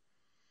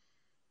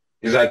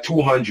 Is at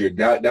 200.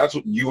 That's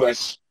what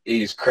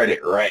U.S.'s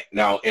credit right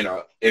now.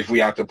 If we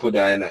have to put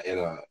that in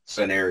a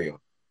scenario,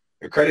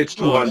 the credit's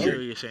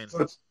 200.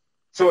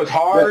 So it's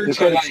hard the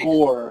credit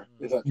score.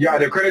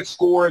 The credit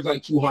score is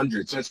like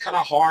 200. So it's kind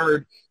of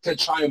hard to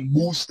try and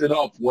boost it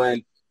up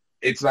when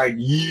it's like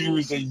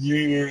years and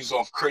years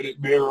of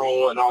credit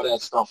bureau and all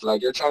that stuff.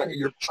 Like you're trying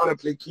to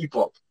play keep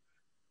up.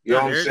 You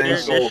know what I'm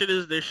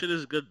saying? Their shit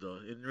is good though.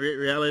 In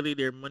reality,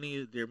 their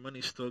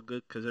money's still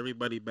good because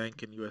everybody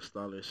bank in U.S.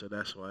 dollars, so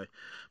that's why.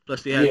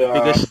 Plus, they have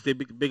the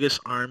biggest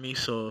army,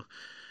 so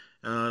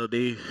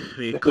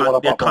they're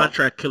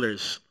contract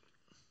killers.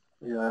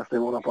 Yeah, if they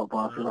want to pop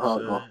off,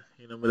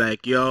 be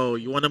like, yo,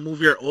 you want to move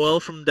your oil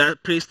from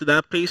that place to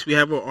that place? We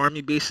have our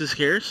army bases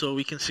here, so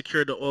we can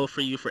secure the oil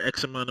for you for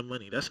X amount of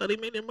money. That's how they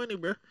made their money,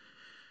 bro.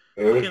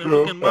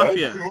 Fucking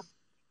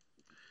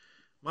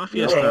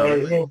mafia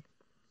style.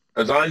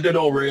 As long as they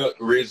don't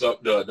raise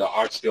up the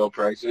oxtail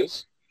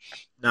prices.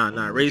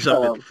 Nah, raise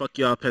up it. Fuck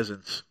y'all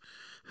peasants.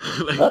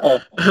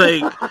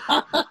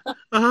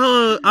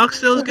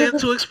 Oxtail's getting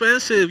too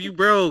expensive. You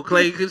broke.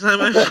 Like, it's not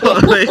my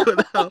fault.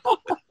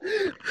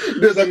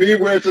 Does that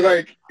mean where it's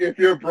like, if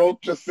you're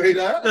broke, just say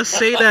that? Just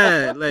say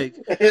that. Like,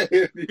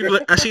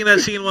 I seen that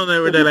scene one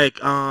where they're like,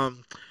 oh,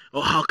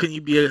 how can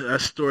you be a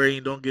story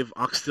and don't give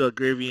oxtail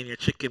gravy in your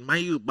chicken? Why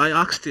you buy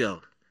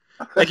oxtail?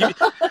 Like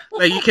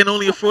you can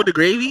only afford the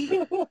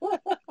gravy?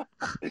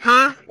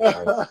 Huh?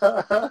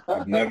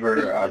 I've never.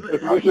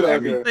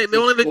 They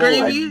only the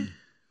gravy?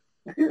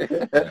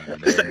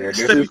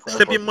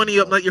 Step your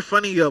money up, not your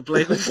funny up.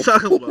 Like, what you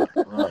talking about?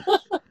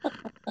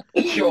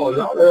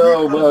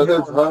 Yo, man,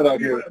 that's hard out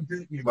here.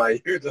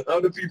 How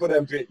the people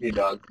that beat me,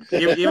 dog?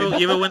 You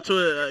ever went to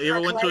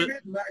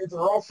It's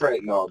rough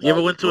right now. You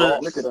ever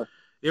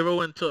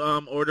went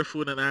to order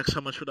food and ask how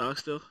much for the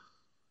oxtail?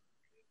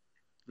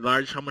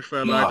 How much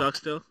for a large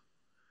oxtail?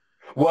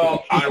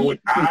 Well, I would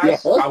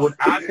ask. I would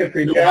ask if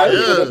they don't have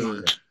the thing on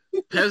it.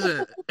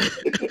 Peasant.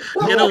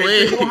 No, Get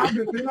away. if they don't have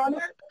the thing on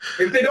it,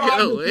 if they don't Get have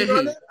the away. thing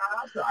on it, I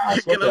have to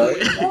ask. Get Okay. away.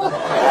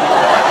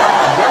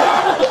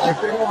 If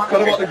they don't have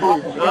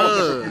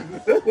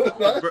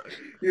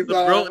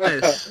The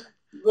brokenness.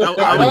 I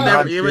would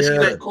never. You ever seen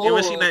that? You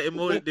ever seen that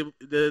emoji?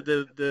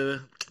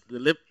 The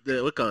lip.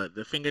 The what call it?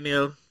 The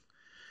fingernail.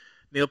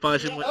 Nail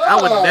polish. I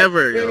would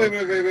never.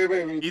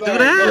 Wait. You do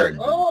that?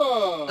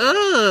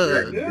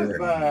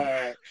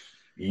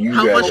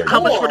 How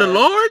much for the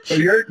large?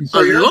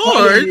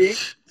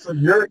 So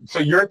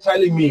you're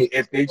telling me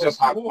if they just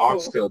have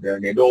oxtail there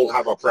and they don't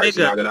have a price,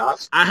 you're not gonna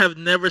ask? I have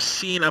never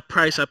seen a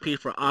price I paid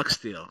for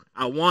oxtail.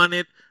 I want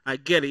it. I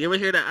get it. You ever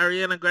hear that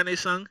Ariana Grande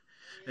song?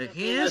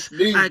 Yes,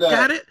 I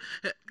got it.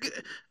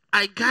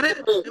 I got it.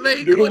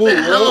 Like, what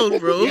the hell,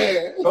 bro?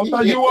 Yeah.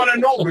 Sometimes you want to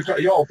know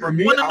because, for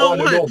me, I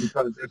want to know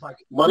because if I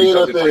money is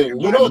a thing.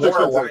 You know it's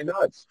expensive. Why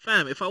not?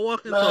 Fam, if I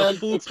walk into a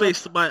food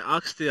place to buy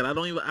oxtail, I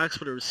don't even ask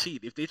for the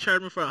receipt. If they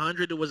charge me for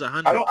 100, it was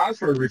 100. I don't ask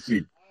for a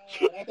receipt.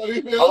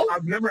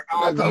 I've never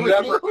asked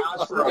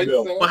for a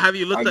bill. But have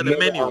you looked at the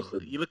menu?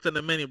 You looked at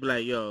the menu, be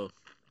like, yo.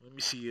 Let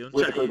me see you.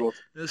 Let's go.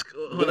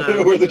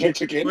 Where's the jerk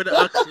chicken? Where's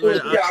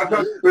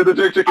the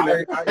jerk chicken?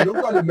 I look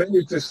at the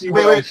menu to see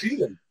what I'm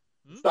feeling.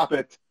 Stop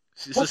it.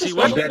 So see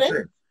what?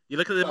 You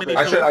look at the menu.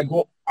 I said I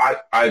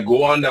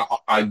go on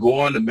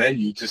the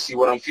menu to see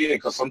what I'm feeling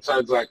because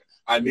sometimes like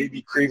I may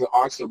be craving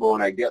oxtail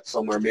when I get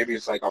somewhere. Maybe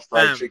it's like a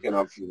fried chicken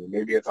I'm feeling.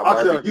 Maybe it's a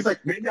barbecue. He's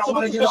like, maybe I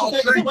want to get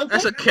oxtail.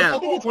 That's a cap. I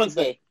think it's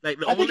Wednesday. Like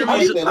the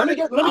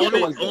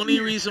only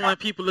reason why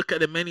people look at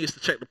the menu is to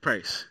check the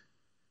price.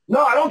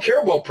 No, I don't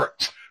care about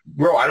price,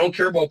 bro. I don't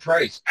care about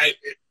price. I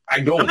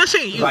don't. I'm not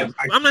saying you.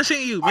 I'm not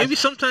saying you. Maybe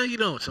sometimes you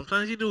don't.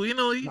 Sometimes you do. You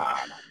know.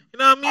 You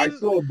know what I mean?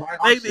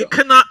 Like the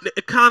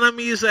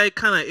economy is like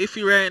kind of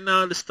iffy right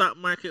now. The stock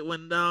market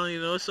went down,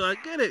 you know. So I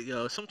get it,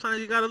 yo.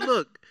 Sometimes you gotta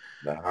look.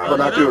 But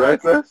not you,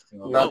 right, sis?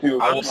 Not you.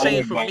 I'm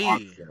saying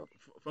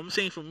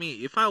for me.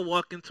 If I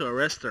walk into a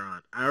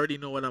restaurant, I already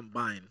know what I'm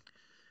buying,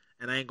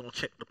 and I ain't gonna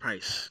check the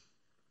price.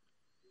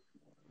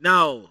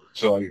 No.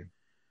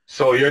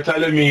 So you're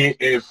telling me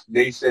if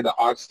they say the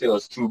oxtail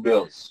is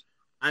 $2?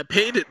 I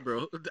paid it,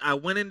 bro. I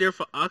went in there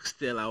for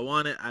oxtail. I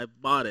want it. I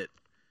bought it.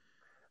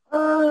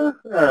 I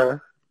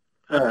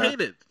paid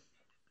it.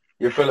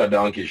 You're full of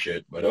donkey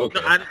shit, but okay.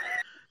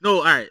 No,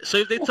 all right. So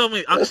if they tell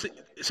me oxtail,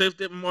 so if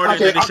they're more than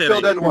they said,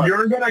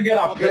 you're gonna get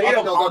a plate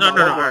of no. All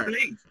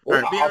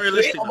right, being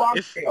realistic.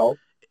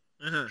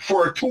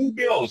 For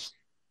 $2,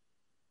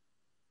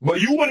 but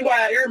you wouldn't buy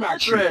an Air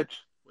Max shirt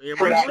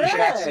for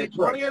that.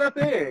 Money in a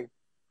thing.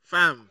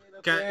 Fam,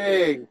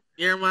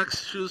 Air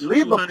Max shoes for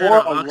Leave the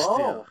poor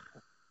alone.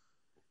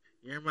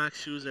 Air Max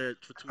shoes are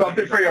for $200.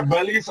 Something for your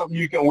belly, something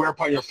you can wear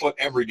upon your foot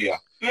every day.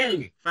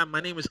 Fam, my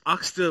name is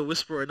Oxtail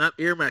Whisperer, not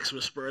Air Max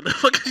Whisperer. The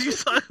fuck are you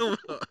talking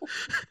about?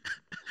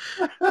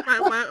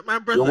 my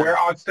brother.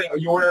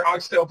 You wear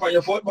oxtail upon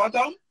your foot,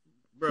 bottom?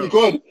 Bro. He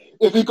could.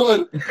 If he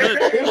could.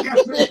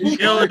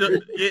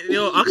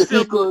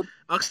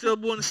 Oxtail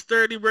bone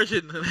sturdy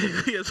version.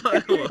 You're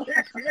talking about.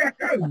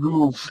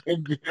 Goof.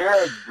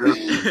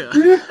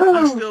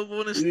 Oxtail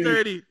bone is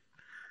sturdy.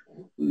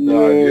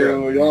 No,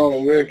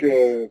 y'all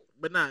wicked.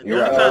 But nah,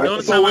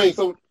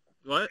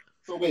 what?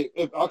 So wait,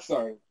 if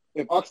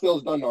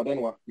Oxtail's done now, then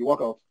what? You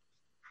walk out.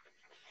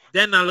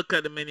 Then I look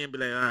at the menu and be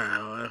like, all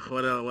right,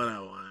 what I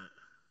want.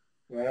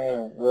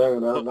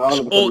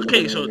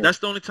 Okay, so that's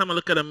the only time I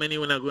look at a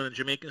menu when I go to a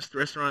Jamaican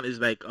restaurant is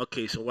like,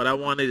 okay, so what I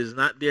wanted is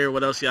not there.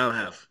 What else y'all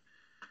have?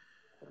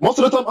 Most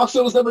of the time,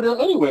 Oxtail is never there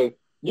anyway.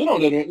 You know,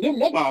 they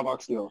never have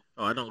Oxtail.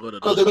 Oh, I don't go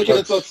to because they make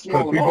it such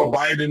small amounts. People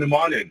buy it in the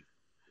morning.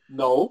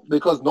 No,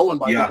 because no one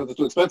buys it because it's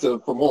too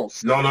expensive for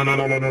most. No,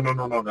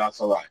 that's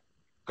a lie.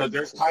 Because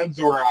there's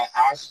times where I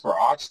ask for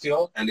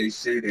oxtail and they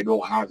say they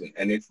don't have it,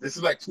 and this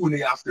is like 2 in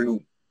the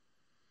afternoon.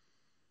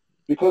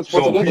 Because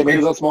once again, they made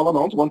it a small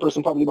amount. One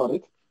person probably bought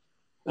it.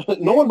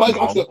 No one buys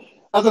oxtail.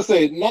 As I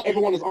say, not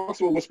everyone is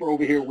oxtail whisper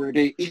over here where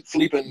they eat,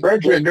 sleep, and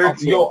Brethren,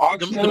 oxtail is on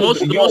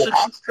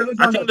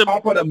the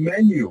top of the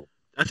menu.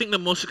 I think the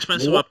most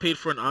expensive I paid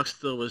for an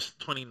oxtail was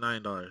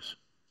 $29.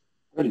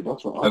 I think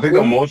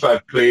the most I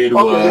played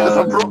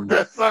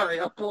was... Sorry,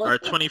 or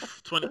 20.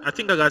 I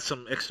think I got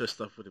some extra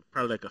stuff with it,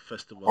 probably like a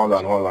festival. Hold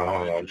on.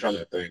 I'm trying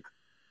to think.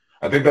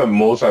 I think the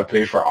most I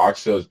paid for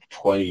oxtail is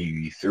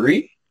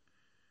 23.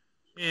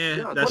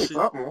 Yeah, that's it.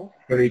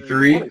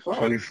 23,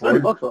 24.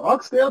 $20 for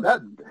oxtail?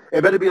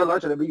 It better be a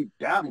lunch and it'd be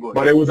damn good.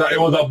 But it was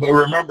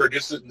remember,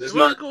 this is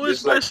like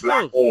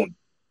black owned.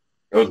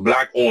 It was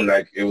black owned,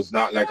 like it was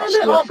not like a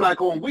store.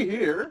 Black owned. We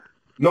here.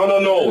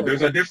 No.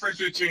 There's a difference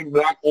between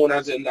black owned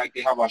as in like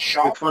they have a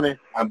shop and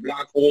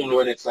black owned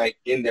when it's like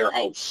in their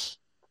house.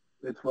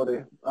 It's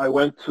funny. When I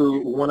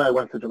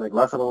went to Jamaica,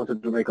 last time I went to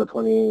Jamaica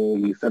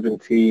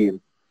 2017,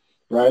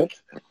 right?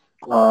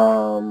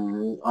 Before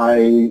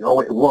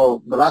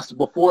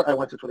I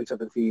went to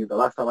 2017, the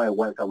last time I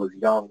went, I was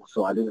young,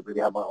 so I didn't really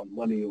have my own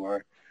money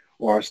or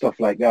stuff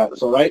like that.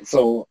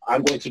 So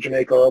I'm going to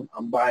Jamaica.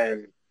 I'm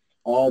buying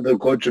all the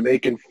good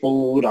Jamaican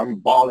food. I'm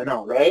balling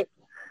out, right?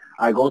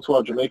 I go to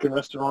a Jamaican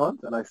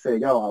restaurant and I say,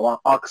 yo, I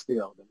want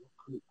oxtail.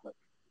 Like,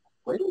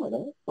 wait a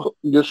minute.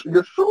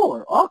 You're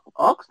sure?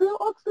 Oxtail?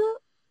 Oxtail?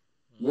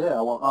 Yeah,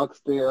 I want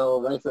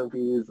oxtail, rice and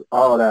peas,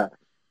 all that.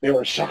 They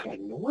were shocked. Like,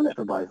 no one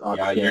ever buys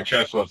oxtail. Yeah, your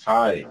chest was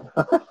high.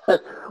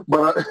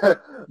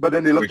 but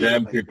then they look with your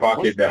empty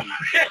pocket down.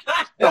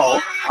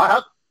 No, I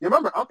have. You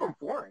remember, I'm from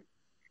foreign.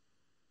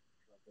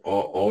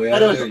 Oh yeah.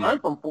 I'm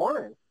from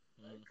foreign.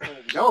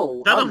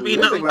 Yo, that don't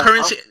mean nothing.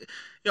 Currency.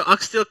 Yo,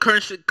 oxtail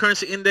currency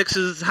index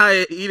is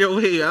high either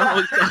way. I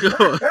don't know what you're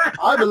talking about.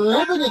 I'm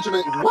living in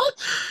Jamaica. What?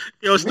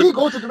 Yo, me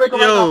go to Jamaica right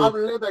now. I'm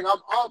living. I'm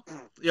up.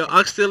 Yo,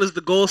 oxtail is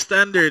the gold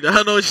standard. I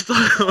don't know what you're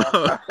talking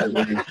about. It's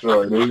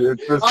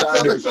the standard.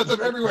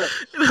 Oxtail everywhere.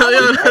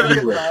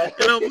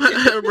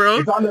 Bro.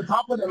 It's on the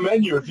top of the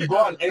menu. If you go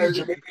on any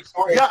Jamaican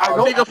store, yeah, I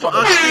know. Big up for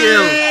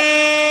oxtail.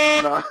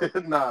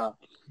 Nah.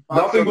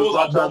 Nothing goes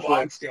on top of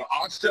oxtail.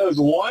 Oxtail is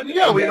one.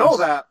 Yeah, we know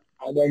that.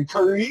 And then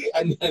curry,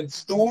 and then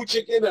stew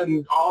chicken,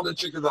 and all the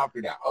chickens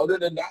after that. Other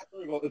than that,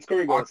 it's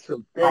curry goat.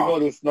 Curry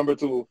goat is number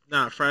 2.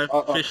 Nah, fried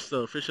fish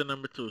still. Fish is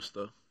number 2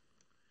 still.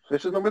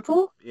 Fish is number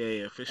 2?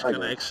 Yeah. Fish kind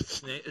of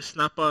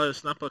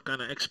snapper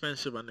kind of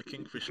expensive on the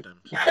kingfish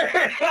stems.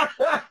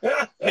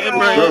 Hey,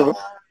 bro.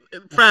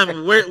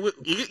 Fam, where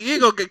you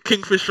go get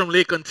kingfish from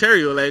Lake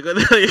Ontario? Like, you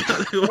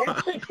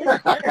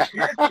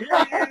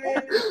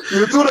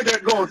tuna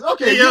get gold.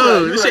 Okay,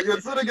 yo,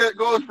 you tuna get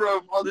gold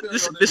from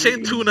this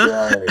ain't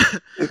tuna.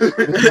 This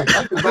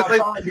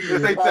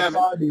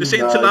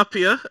ain't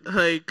tilapia.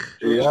 Like,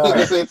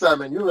 this ain't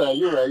salmon. You're right.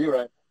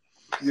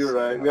 We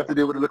have to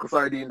deal with the little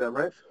sardine then,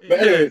 right? But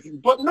anyways,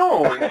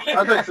 no,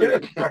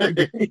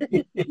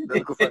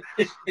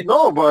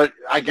 no, but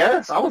I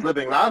guess I was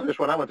living lavish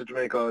when I went to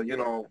Jamaica. You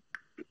know,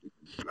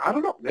 I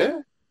don't know. Yeah,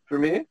 for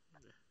me.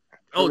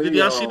 Oh, did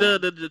y'all see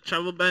the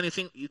travel ban? You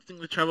think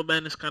the travel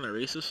ban is kind of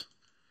racist?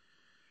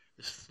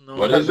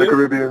 What is the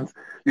Caribbean?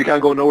 You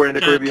can't go nowhere in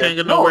the Caribbean. Can't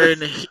go nowhere in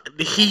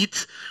the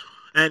heat.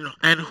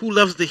 And who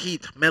loves the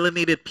heat?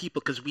 Melanated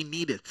people, because we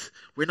need it.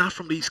 We're not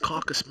from these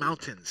Caucasus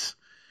Mountains,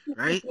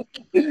 right?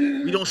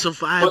 We don't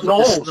survive with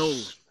the snow.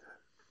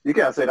 You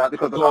can't say that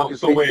because the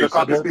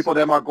Caucasus people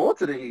them are going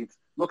to the heat.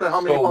 Look at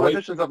how many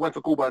politicians have went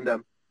to Cuba and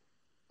them.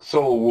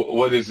 So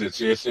what is it?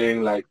 So you're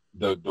saying like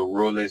the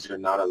rule is you're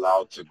not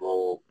allowed to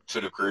go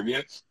to the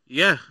Caribbean?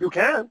 Yeah. You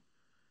can,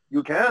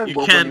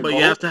 but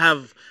you have to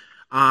have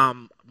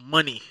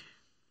money,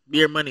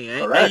 beer money.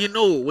 And you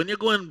know, when you're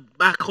going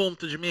back home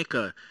to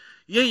Jamaica,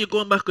 yeah, you're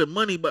going back with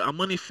money, but a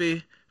money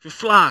for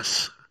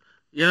floss.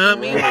 You know what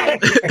I mean? You have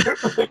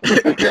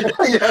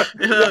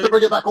to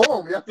bring it back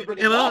home. You have to bring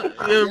it back.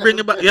 Bring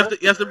it back.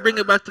 You have to bring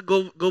it back to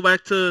go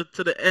back to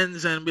the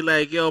ends and be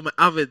like, yo, my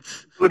avid.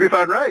 Let me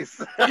find rice.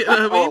 You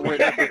know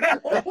what I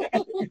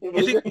mean?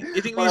 You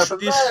think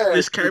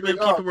these Caribbean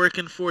people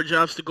working 4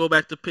 jobs to go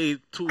back to pay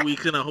 2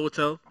 weeks in a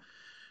hotel?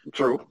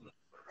 True.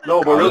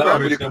 No, but real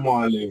come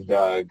on, live,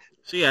 dog.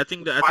 So yeah, I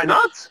think why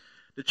not?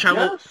 The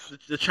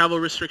travel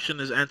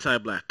restriction is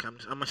anti-black. I'm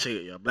gonna say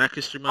it, yo. Black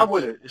History Month. I'm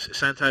with it.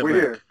 It's anti-black. We're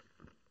here.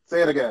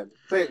 Say it again.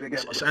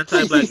 It's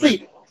anti-black.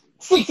 See.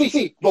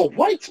 The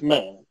white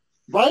man,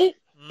 right,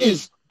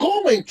 is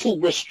going to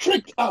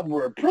restrict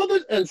our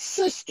brothers and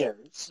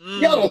sisters.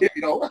 Y'all don't hear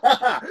me, though.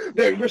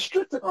 They're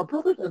restricting our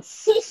brothers and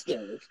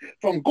sisters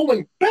from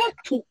going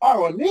back to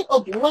our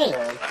native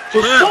land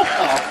to suck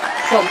out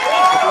some.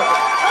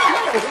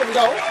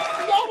 Y'all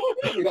don't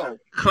hear me, though.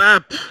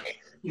 Clap.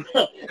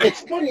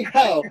 It's funny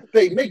how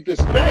they make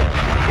this ban.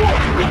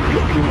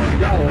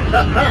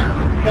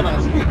 Can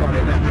I speak on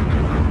it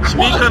now?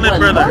 Speak on it,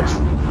 brother.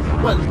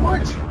 When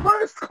March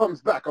 1st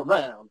comes back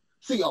around,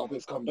 see all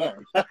this come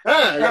down.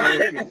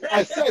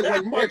 I said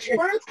when March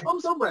 1st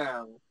comes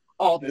around,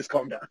 all this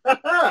come down.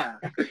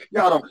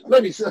 Y'all don't.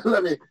 Let me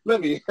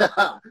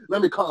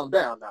calm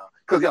down now,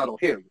 cause y'all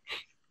don't hear me.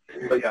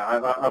 But yeah,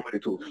 I'm with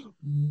it too.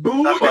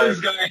 Boo this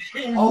guy.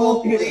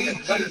 Holy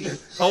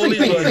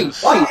March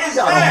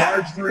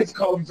 1st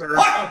comes around.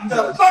 What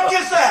the fuck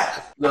is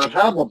that? The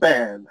travel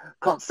ban.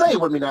 Come say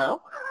it with me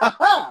now.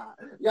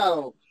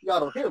 Y'all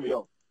don't hear me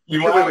though.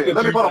 Wait,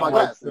 let me put on my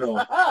glasses.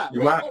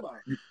 You might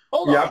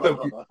have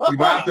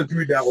to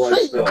tweet that one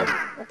still.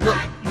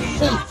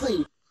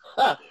 See.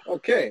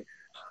 Okay.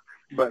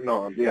 But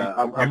no, yeah,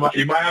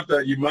 you might have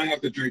to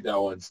treat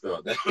that one still.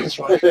 That's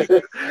right.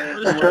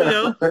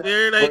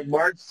 When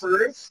March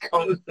 1st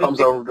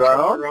comes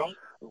around,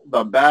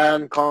 the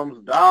ban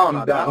comes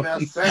down.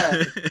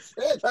 Say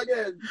it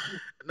again.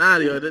 Nah,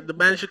 yo, the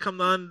ban should come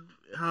down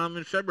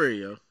in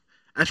February, yo.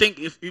 I think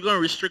if you're gonna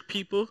restrict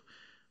people,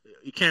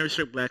 you can't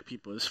restrict black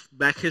people. It's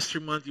Black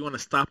History Month. You want to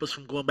stop us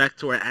from going back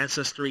to our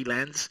ancestry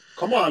lands?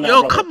 Come on now,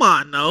 yo, brother. Come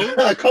on now.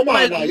 Come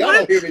on now. Y'all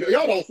don't hear me.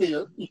 Y'all don't see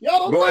it.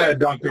 Go ahead,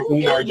 Dr.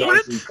 Umar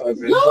Johnson's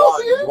cousin. Y'all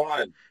don't see it?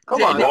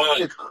 Come on.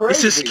 It's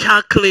crazy. This is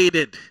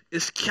calculated.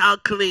 It's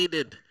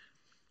calculated.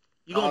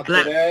 You're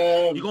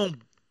gonna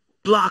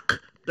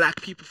block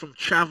black people from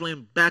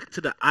traveling back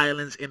to the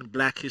islands in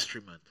Black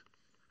History Month.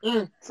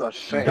 It's a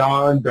shame.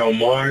 Don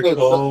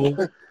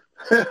DeMarco.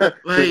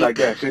 She's like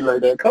that. She's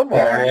like that. Come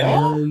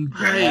on,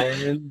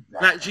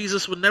 Black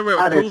Jesus would never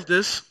approve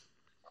this.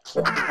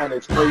 And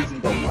it's crazy.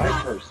 The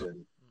white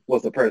person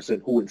was the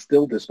person who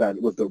instilled this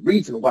band, was the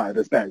reason why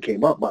this band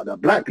came up, but the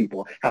black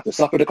people have to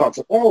suffer the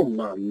consequences. Oh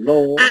my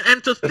Lord.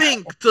 And to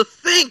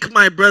think,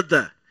 my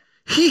brother,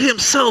 he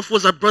himself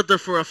was a brother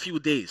for a few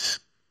days.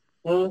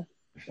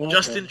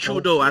 Justin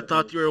Trudeau, I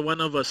thought you were one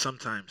of us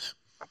sometimes.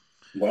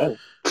 Well,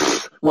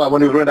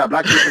 when he was wearing that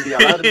black suit in the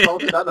Aladdin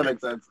culture, that doesn't make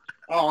sense.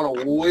 I don't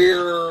know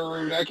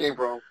where that came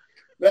from.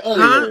 But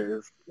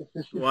anyways.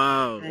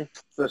 Wow.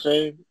 It's a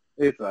shame.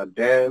 It's a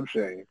damn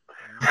shame.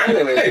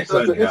 Anyway, it's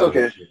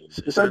okay.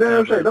 It's a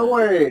damn shame. Don't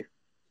worry.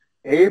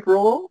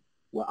 April,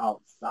 we're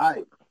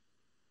outside.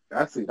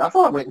 That's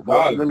all I'm waiting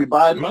for. Let me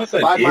buy my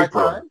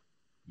time.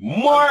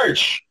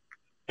 March.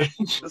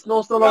 The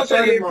snow's still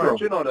outside in March.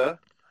 You know that.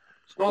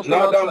 Snow's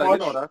still outside. You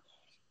know that.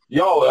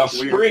 Yo,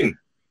 spring.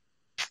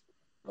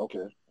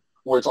 Okay.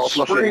 Where it's all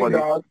spring,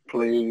 dog.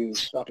 Please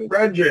stop it.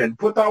 Brethren,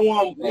 put that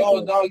one.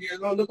 Yo, dog,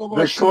 look over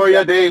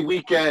Victoria Day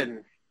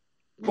weekend.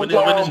 When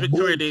is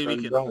Victoria Day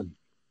weekend? I don't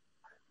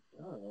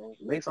know.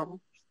 May something?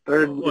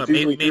 Third. What,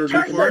 May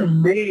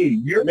 2-4?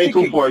 May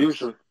 2-4. You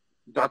should.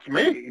 That's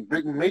May.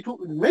 May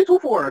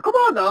 2-4. Come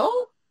on now.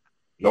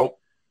 Nope.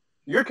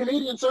 You're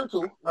Canadian, sir,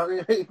 too. I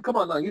mean, hey, come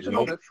on now. You should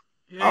know this.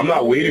 Yeah, I'm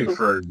not waiting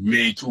for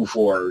May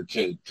 2-4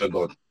 to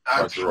go.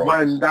 That's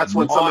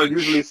when summer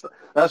usually.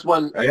 That's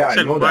when. Yeah, I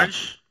know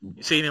March. that.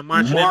 You saying in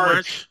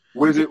March?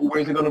 Where's it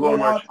going to go in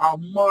March?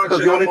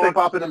 Because the only thing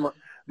popping in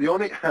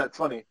it's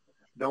funny.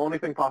 The only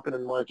thing popping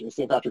in March is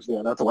St. Patrick's Day,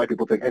 and that's a white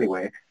people thing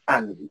anyway.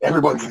 And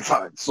everyone's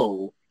inside,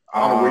 so I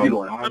don't know where you're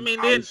going. I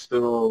mean, they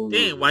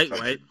ain't white.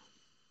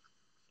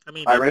 I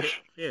mean,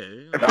 Irish. Yeah.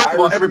 First of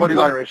all, everybody's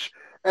Irish.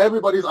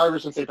 Everybody's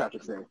Irish in St.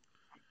 Patrick's Day.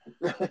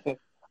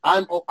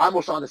 I'm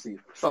O'Shaughnessy.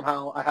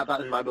 Somehow I have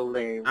that in my middle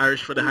name.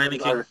 Irish for the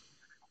Heineken.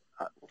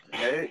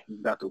 Hey,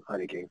 that too,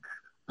 Heineken.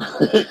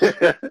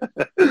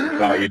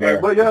 Got you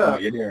there. But yeah.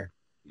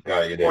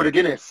 Got you there. Or the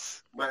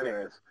Guinness. But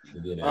anyways. The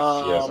Guinness,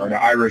 yes. Or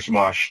the Irish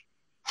Mosh.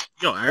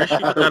 Yo, Irish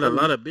people got a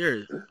lot of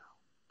beers.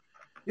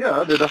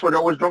 Yeah, that's why they're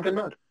always drunk and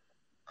mad.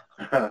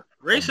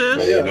 Racist.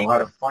 They know how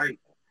to fight.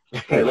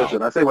 Hey,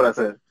 listen, I say what I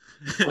said.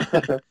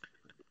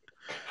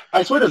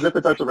 I swear there's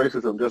different types of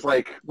racism. Just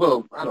like,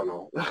 well, I don't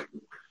know.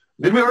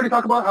 Did we already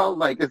talk about how,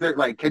 like, is there,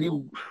 like, can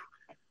you...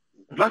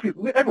 Black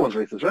people, everyone's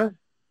racist, right?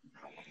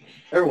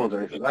 Everyone's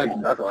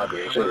racist. That's all I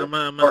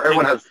mean. Or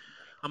everyone has...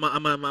 I'm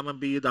gonna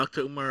be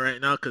Dr. Umar right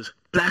now because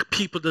black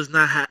people do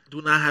not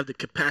have the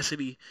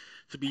capacity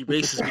to be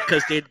racist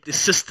because they're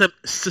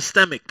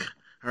systemic.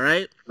 All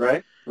right.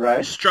 Right.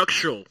 It's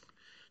structural.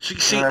 So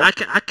you see, right.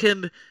 I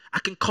can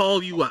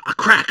call you a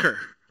cracker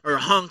or a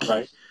honky,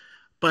 right.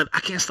 But I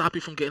can't stop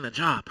you from getting a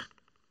job.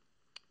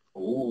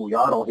 Ooh,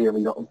 y'all don't hear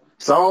me.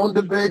 Sound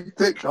the big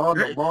tick on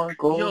the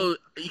Marco. Yo,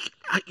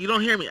 you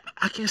don't hear me.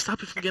 I can't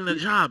stop you from getting a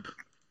job.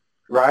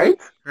 Right.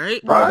 Oh,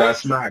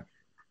 that's smack.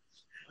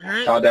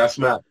 Right. Oh, that's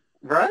smack.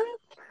 Right.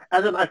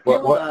 And then I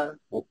feel that.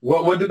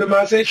 What did the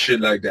man say?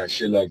 Shit like that.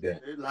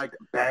 Like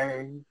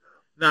bang.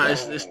 No,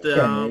 it's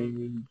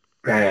the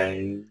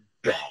bang.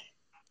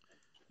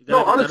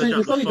 No, honestly,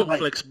 you gotta drop the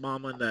flex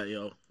bomb on that,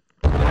 yo.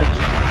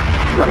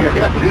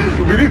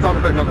 We need sound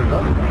effects on the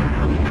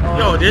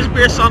Yo, there's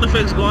beer sound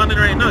effects going in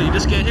right now. You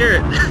just can't hear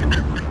it.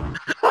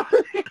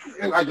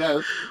 I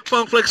guess.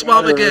 Funk flex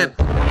bomb again.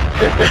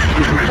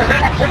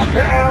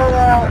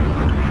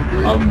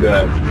 I'm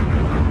dead.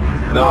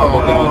 No,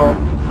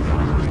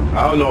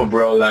 I don't know,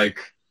 bro. Like,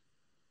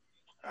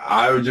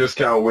 I just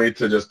can't wait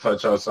to just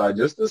touch outside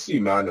just to see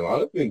Manu. I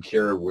don't even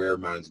care where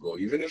man's go,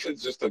 even if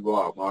it's just to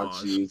go out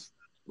Monchees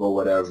or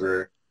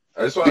whatever.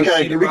 I just want to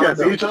see we can't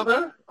see each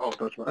other. Oh,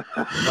 touch man.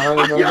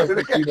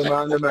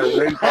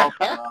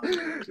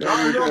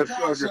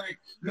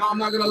 No, I'm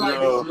not gonna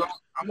lie.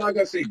 I'm not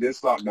gonna say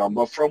this lockdown,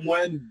 but from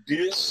when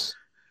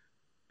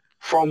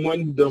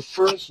the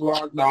first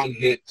lockdown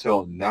hit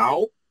till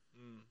now,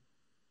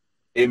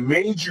 it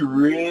made you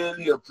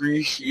really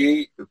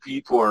appreciate the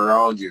people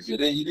around you. If you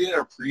didn't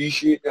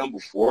appreciate them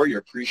before, you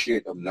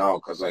appreciate them now.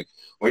 Cause like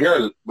when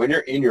you're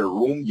in your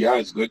room, yeah,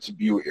 it's good to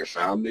be with your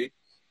family,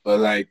 but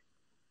like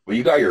when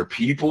you got your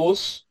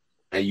peoples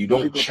and you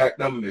don't check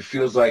them, it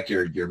feels like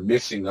you're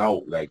missing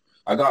out. Like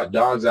I got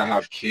dogs that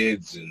have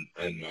kids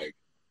and like,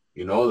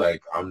 you know,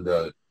 like I'm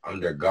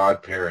their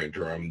godparent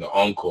or I'm the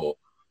uncle,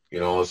 you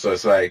know. So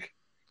it's like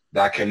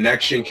that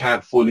connection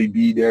can't fully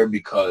be there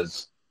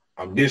because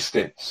I'm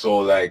distant. So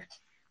like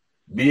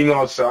being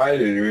outside,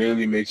 it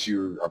really makes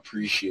you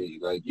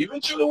appreciate, like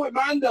even chilling with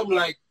Mandem,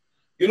 like,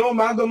 you know,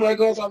 Mandem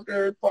like us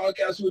after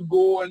podcast would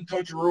go and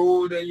touch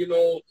road and, you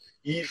know,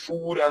 eat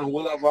food and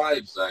whole of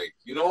vibes. Like,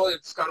 you know,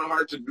 it's kind of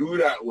hard to do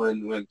that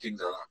when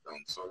things are locked down.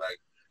 So like,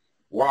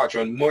 watch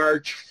on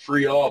March,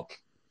 free up,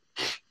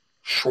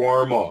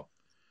 shawarma,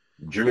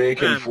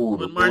 Jamaican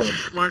food. When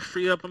March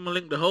free up, I'm gonna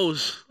link the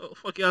hose. What the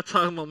fuck y'all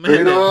talking about, man?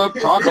 Straight up,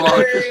 talk about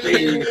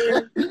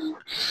it.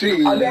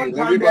 She. I don't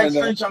time the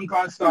extension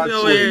can't start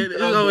This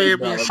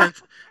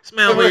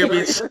man over here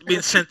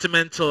being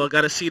sentimental. I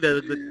gotta see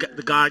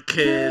the God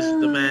kiss,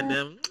 the man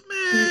them.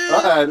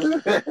 Man,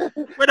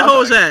 where the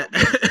hoes at?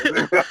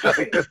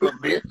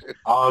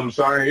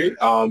 Sorry.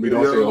 We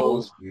don't say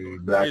hoes.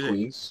 Black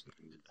queens.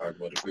 Talk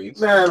about the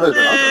queens. Man, listen,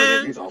 I'm trying to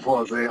get these on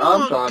pause.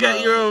 I'm trying to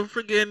get your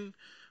freaking.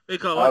 We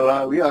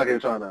out here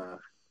trying to.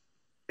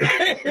 We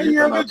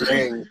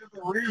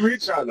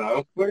trying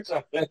to. We're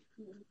trying to.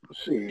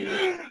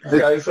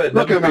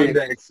 Look at me.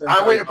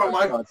 I'm waiting for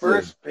my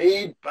first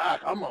fade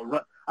back. I'm gonna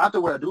run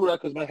after when I do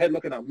that because my head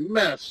looking a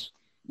mess.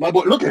 My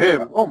boy, look at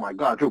him. Oh my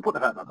God, Drew, put the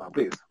hat back on,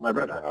 please. My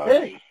brother.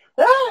 Hey.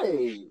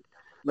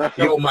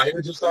 Yo, my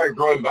hair just started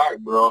growing back,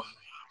 bro.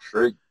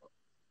 Freak.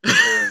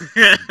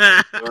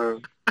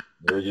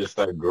 They just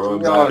started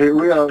growing back.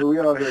 We out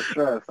here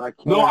stressed. I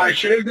can't. No, I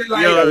shaved it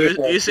like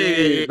you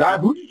say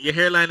your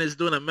hairline is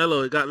doing a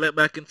mellow. It got let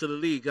back into the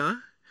league, huh?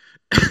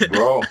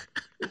 Bro.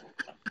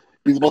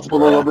 He's multiple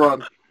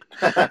LeBron.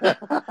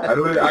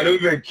 I don't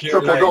even care.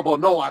 Triple double,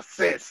 no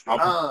assist.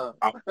 I'm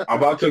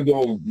about to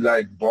go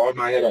like bald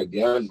my head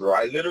again, bro.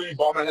 I literally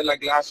bald my head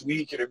like last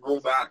week and it grew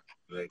back.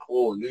 Like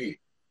holy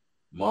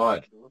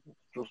mud.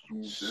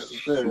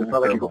 It's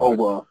not like you go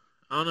over.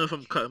 I don't know if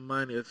I'm cutting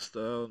mine yet.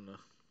 Still, I don't know.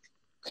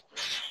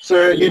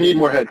 Sir, you need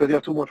more head because you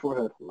have too much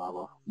forehead,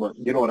 lava. But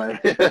you know what I mean.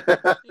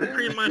 You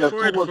create my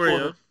forehead for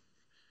you.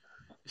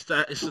 It's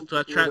to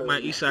attract my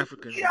East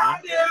Africans. You know?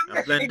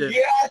 I blend in.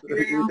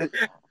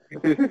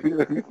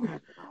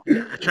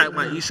 Attract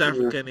my East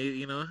African,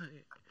 you know,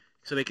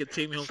 so they can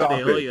take me home to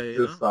their Hoya, you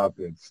know.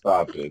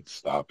 Stop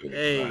it.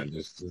 Hey. Man.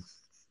 Just...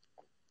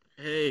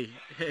 Hey.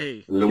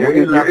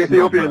 You're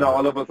Ethiopian now,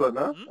 all of a sudden,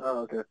 huh? Oh,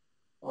 okay.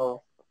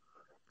 Oh.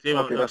 Saying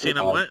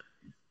I'm what?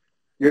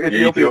 You're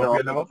Ethiopian now,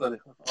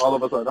 all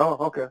of a sudden. Oh,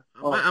 okay.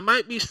 Oh. I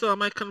might be still. I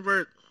might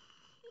convert.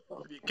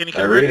 Can you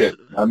I convert? read it.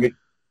 I mean,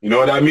 you know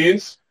what that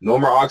means? No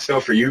more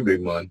oxtail for you,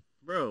 big man.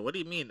 Bro, what do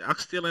you mean?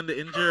 Oxtail in the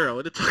injera?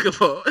 What are you talking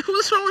about?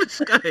 What's wrong with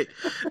this guy?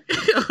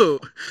 Yo.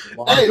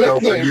 Hey,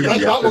 listen.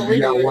 That's not what we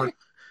do.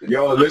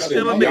 Yo, listen.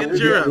 You have to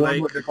be at one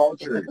like... with the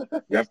culture.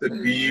 You have to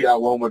be at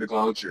one with the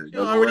culture. You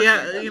already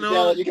have, you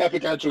know, you can't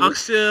pick out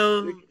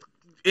oxtail,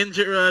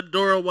 injera,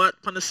 Dora Watt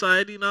on the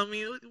side. You know what I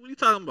mean? What are you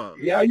talking about?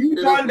 Yeah, you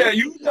done that.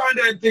 You done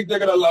that. Think they're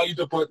gonna allow you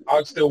to put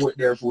oxtail with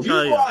their food? You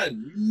go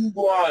on.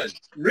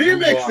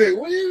 Remix it.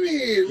 What do you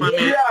mean?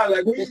 Yeah,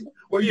 like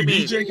what you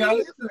DJ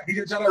Khaled? Like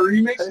you trying to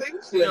remix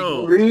things? Like,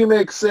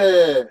 remix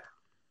it.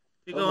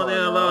 You go in there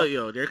and allow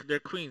it, they're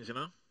queens, you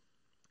know.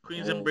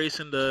 Queens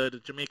embracing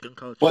the Jamaican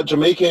culture. But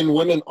Jamaican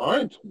women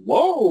aren't.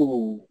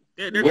 Whoa.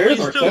 They're Where's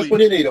queens too. That's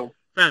when you need them.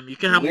 Fam, you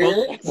can have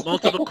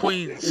multiple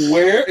queens.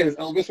 Where is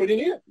Elvis when you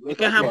need it? You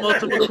can have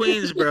multiple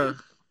queens, bro.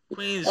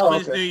 Queens,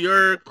 New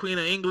York, Queen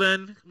of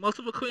England,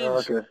 multiple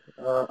queens. Okay.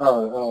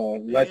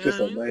 Like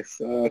yourself,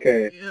 nice.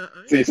 Okay. Yeah.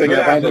 So you sing it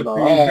handle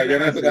now. You're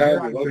not singing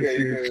handle.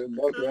 Okay,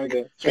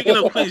 okay. Speaking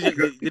of queens,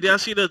 did y'all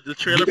see the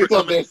trailer for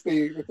coming?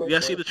 Did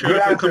y'all see the trailer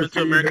for Coming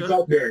to America? It's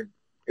up there.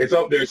 It's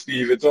up there,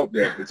 Steve. It's up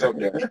there.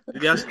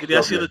 Did y'all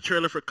see the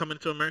trailer for Coming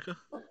to America?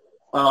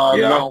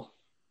 No.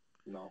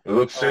 It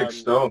looks sick,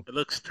 though. It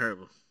looks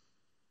terrible.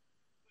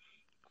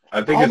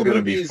 I think it's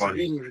gonna be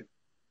funny.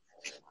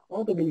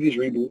 All the movies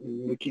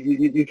rebooting.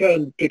 You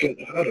can't pick it.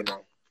 I don't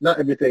know. Not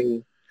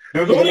everything.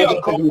 There's only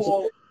a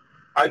couple.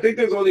 I think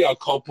there's only a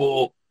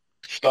couple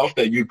stuff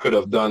that you could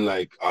have done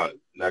like a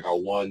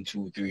 1,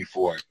 2, 3,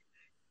 4.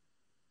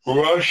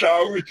 Rush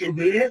Hour to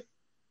me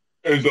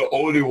is the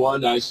only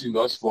one I've seen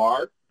thus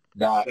far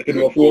that could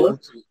go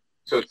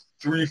to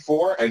 3,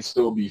 4 and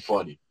still be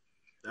funny.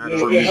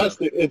 It has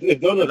to.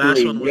 It's done. The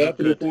last one wasn't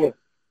good. 4.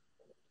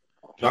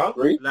 Huh?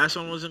 3? Last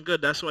one wasn't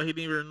good. That's why he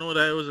didn't even know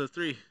that it was a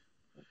 3.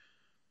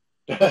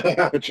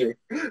 True.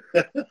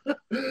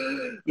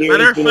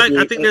 Matter of fact,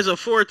 I think there's a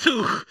 4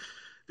 too.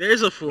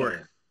 There's a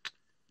 4.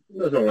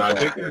 I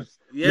think there's.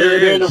 Yeah,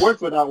 they're in the works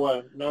with that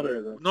one. No, there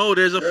isn't. No,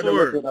 there's a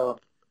 4.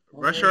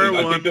 Rush Hour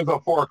 1. I think there's a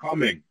 4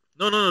 coming.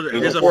 No.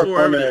 There's a 4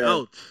 already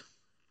out.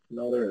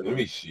 No, there isn't. Let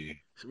me see.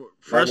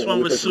 First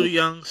one was Soo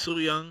Young.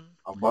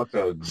 I'm about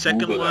to.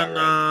 Second Google one,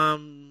 right.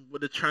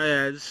 with the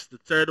triads. The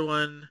third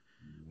one.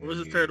 What was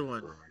the third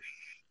one?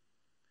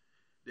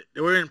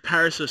 They were in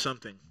Paris or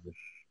something.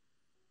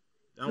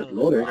 That one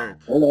was third.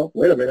 Hold on.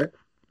 Wait a minute.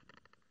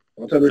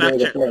 I'll tell you there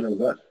was a 4 and it was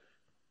that.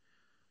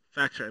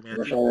 Fact check, man.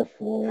 Rush Hour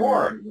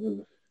 4.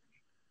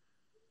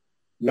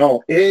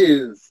 No,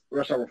 is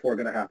Rush Hour 4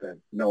 going to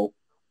happen? No.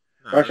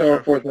 Rush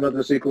Hour 4 is one of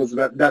the sequels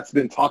that's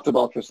been talked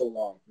about for so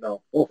long.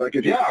 No. Oh, thank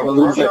you. Yeah,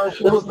 Rush Hour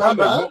 4 was not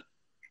bad.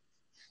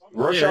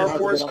 Rush Hour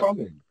 4 is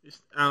coming.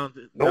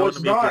 No,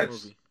 it's not.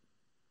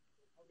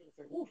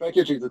 Oh, thank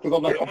you, Jesus. Because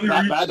I'm like,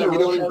 that bad that we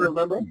don't even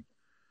remember?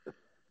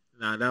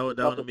 Nah,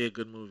 that would be a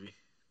good movie.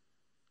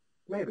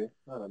 Maybe.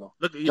 I don't know.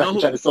 Look, Jackie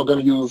Chan is still going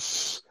to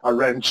use a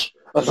wrench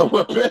as a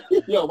weapon.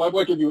 Yo, my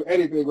boy can do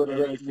anything with a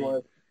wrench,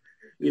 boy.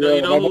 You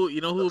know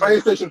who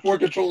PlayStation 4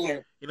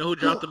 controller. You know who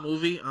dropped the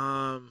movie?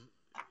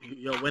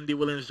 Wendy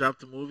Williams dropped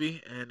the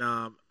movie, and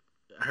I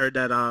heard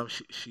that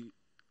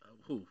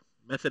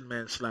Method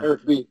Man slap.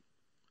 Eric B.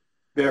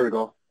 There we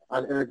go.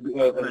 And Eric B.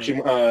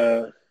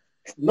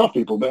 Not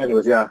people, but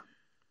anyways, yeah.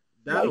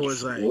 That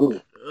was like,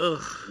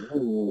 ugh.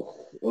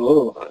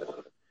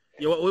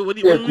 Yeah, what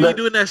do you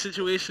do in that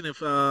situation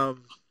if a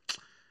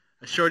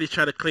shorty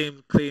try to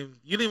claim you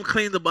didn't even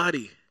claim the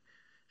body,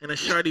 and a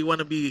shorty want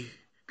to be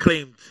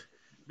claimed,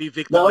 be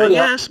victimized?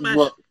 Yeah, smash.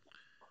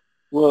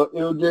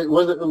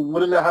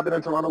 Wouldn't that happen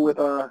in Toronto with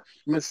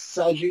Miss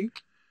Saji?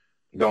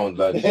 Don't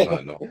let us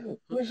not know.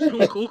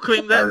 Who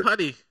claimed that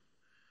body?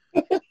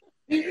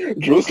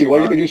 Drewski, why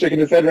do you think he's shaking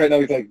his head right now?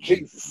 He's like,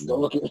 Jesus, don't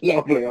look at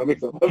no, I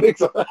mix up.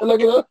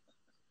 Look at up.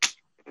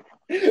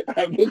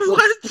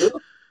 What?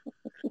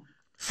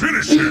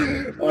 Finish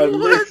him.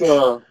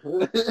 No.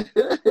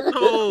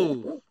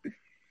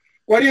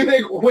 What do you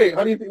think? Wait,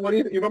 how do you think? What do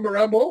you think? You remember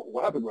Rambo?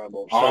 What happened,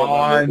 Rambo?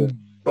 On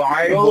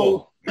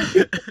Bible.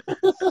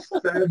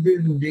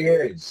 7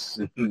 years.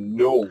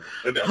 No.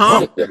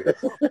 Huh?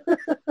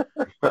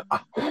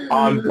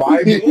 On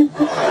Bible.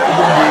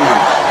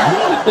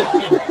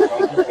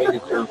 7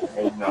 years.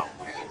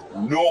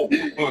 No. I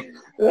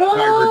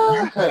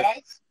refute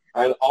that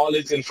and all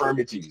its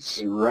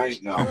infirmities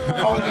right now.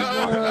 All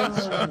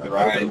its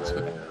right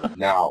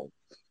now.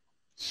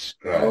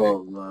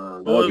 Oh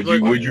man.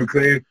 Would you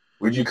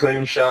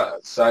claim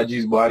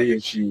Saji's body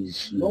if she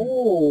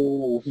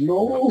No.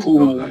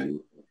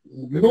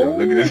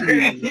 Look at this.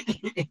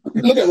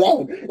 Look at Ron.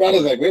 Ron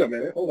is like, wait a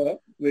minute, hold on.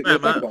 Let's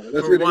talk about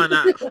it. For one,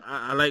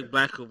 I like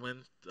black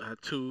women.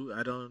 Two,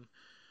 I don't.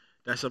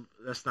 That's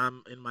not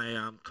in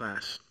my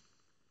class.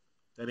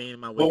 That ain't in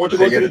my weight. But what you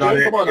going to do?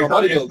 Come on, it's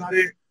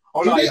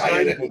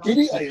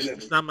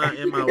not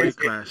in my weight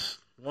class.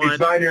 One, it's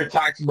not in your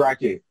tax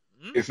bracket.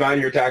 It's not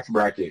in your tax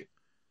bracket.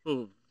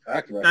 Ooh,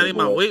 not in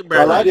my weight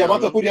bracket. The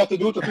amount of food you have to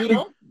do to feed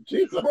her?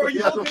 Jesus. Bro,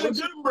 you look at the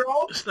gym,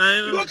 bro. It's not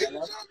in Look at the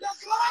gym,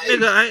 that's life.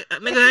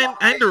 Nigga,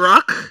 I ain't The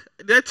Rock.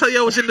 Did I tell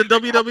you I was in the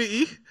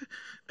WWE?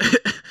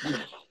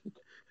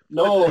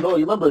 No,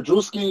 you remember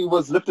Drewski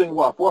was lifting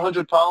what,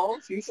 400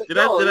 pounds? He said, did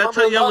I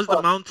tell you I was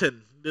the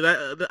Mountain?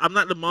 I'm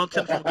not the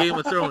Mountain from Game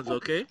of Thrones,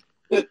 okay?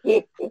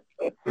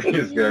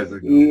 These guys are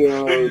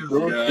good.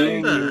 What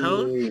the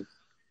hell?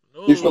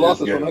 No. He's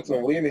Colossus from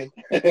X-Men. What do you mean?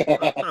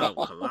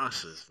 Oh,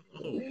 Colossus.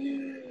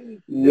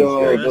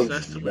 Yo,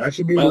 that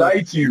should be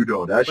light to you,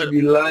 though. That should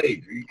be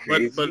light.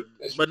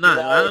 But not.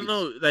 I don't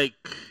know. Like,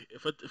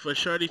 if a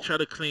shorty try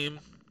to claim,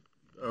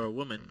 or a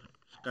woman,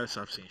 gotta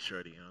stop saying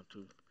shorty. You know,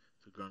 too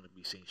grown to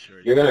be saying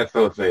shorty. You're gonna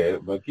still say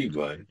it, but keep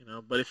going. You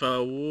know, but if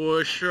a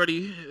war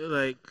shorty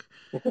like,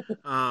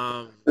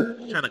 trying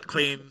to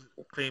claim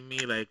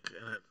me like,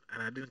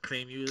 and I didn't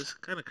claim you, it's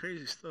kind of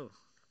crazy still.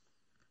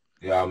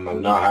 Yeah,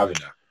 I'm not having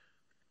that.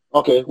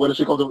 Okay, when does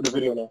she come up with the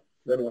video now?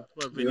 Anyway,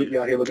 what video?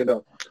 Yeah, here looking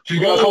down. She's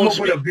gonna come up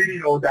with a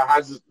video that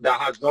has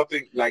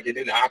nothing, like it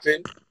didn't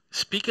happen.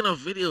 Speaking of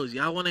videos,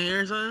 y'all want to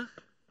hear something?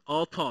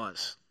 All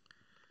pause.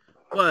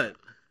 But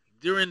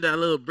during that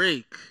little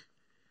break,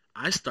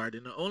 I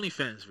started an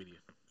OnlyFans video.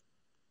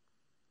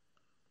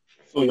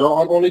 So you're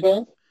on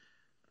OnlyFans?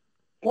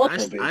 What?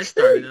 I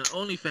started an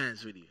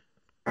OnlyFans video.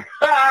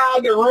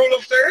 The rule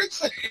of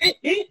thirds.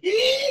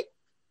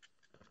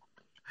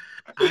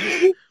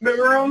 The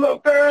rule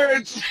of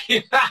thirds.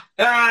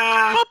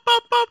 Pop.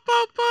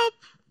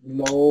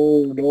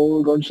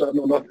 No gunshot,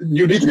 no nothing.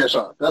 You need to get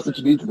shot. That's what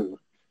you need to do.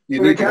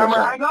 You need to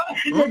camera angle.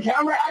 The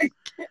camera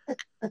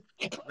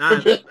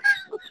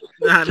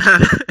Nah.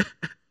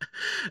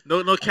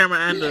 No camera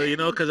angle, you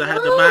know, because I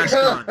had the mask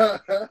on.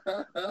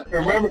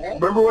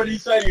 Remember what he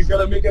said? He's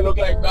gonna make it look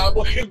like bad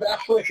boy.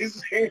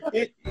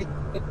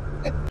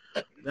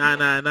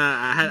 Nah.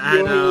 I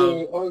had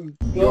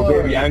yo,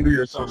 baby, angle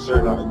yourself,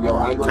 sir.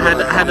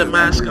 I had the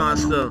mask on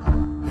still.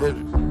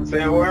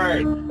 Say a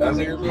word. That's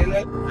what you're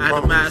feeling? I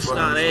had the mask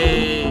on.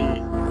 Hey.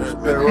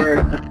 Say a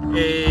word.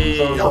 Hey.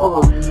 So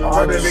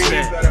all the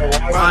ladies that are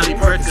watching.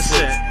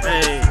 Percocet.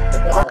 Hey.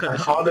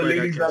 All the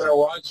ladies that are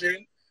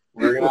watching.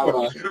 We're gonna have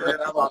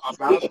a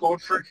mouse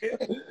code for it.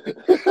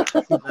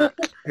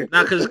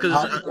 Nah, cause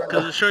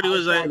the shorty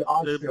was like,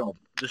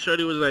 the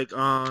shorty was like,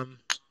 cause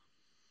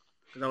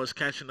I was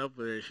catching up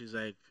with her. She's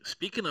like,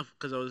 speaking of,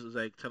 cause I was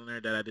like telling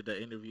her that I did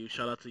the interview.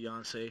 Shout out to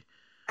Yonsei.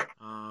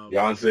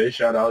 Yonsei,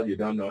 shout out. You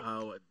don't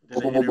know.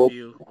 Did an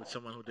interview with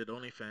someone who did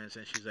OnlyFans,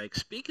 and she's like,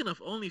 speaking of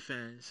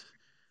OnlyFans,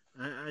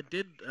 I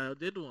did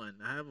one.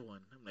 I have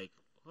one. I'm like,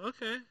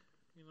 okay,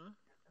 you know,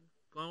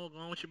 go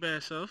on with your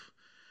bad self.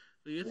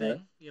 Do your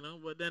thing, you know,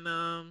 but then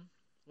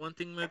one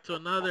thing led to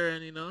another,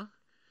 and you know,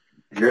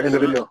 you're in the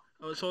video.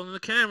 I was holding the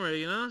camera,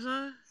 you know what I'm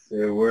saying?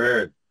 Say a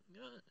word.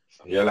 Yeah.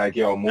 You're like,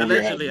 yo, move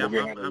allegedly, your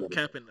hand. I'm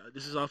capping.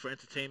 This is all for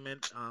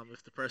entertainment.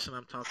 If the person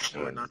I'm talking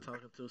to or not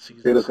talking to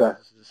sees this guy.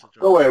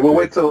 Don't worry, we'll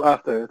wait till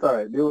after. It's all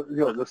right. Yo,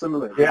 just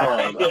simulate. Yeah.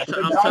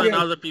 I'm telling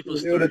other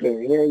people's do the story.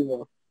 thing. You already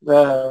know.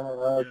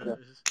 Okay.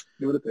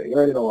 Do the thing. You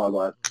already know what I'm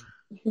going.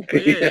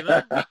 Yeah, you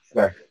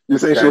know? You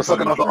say she was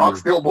sucking off the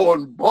oxtail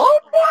bone?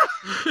 What?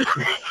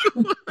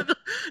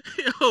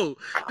 Yo.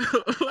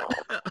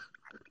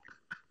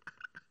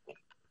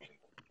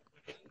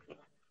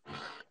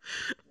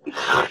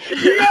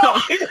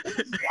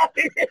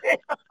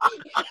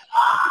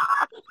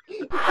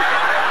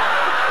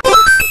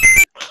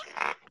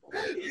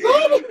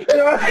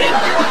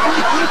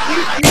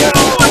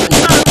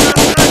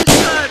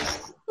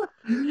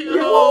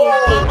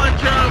 Mama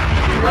jump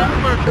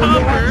for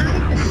cover.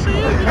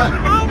 See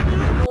mama.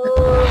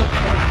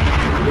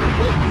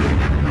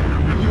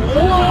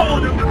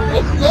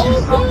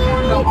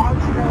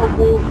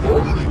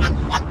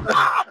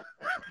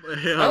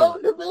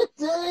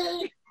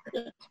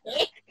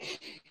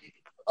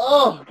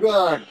 Oh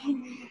God.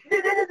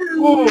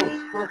 Ooh,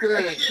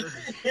 okay.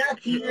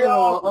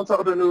 Yo, on top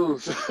of the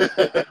news.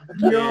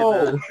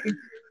 Yo.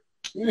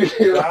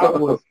 That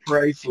was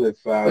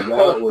priceless, fam.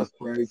 That was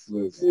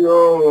priceless.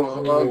 Yo,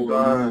 I'm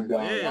done.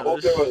 Yeah, I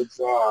hope they were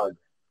excited.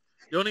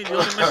 The only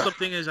messed up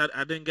thing is I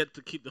didn't get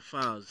to keep the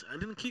files. I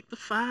didn't keep the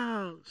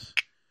files.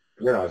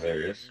 You're not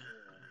serious.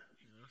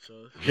 So,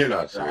 You're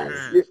not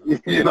serious.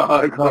 You're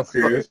not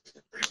serious.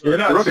 You're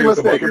not serious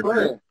about your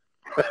plan.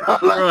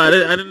 Bro, I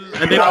didn't.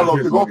 Now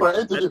look, you go for an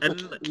interview.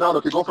 Now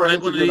look, you go for an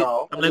interview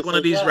now. I'm like one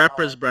of these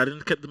rappers, bro. I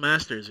didn't get the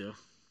masters, yo.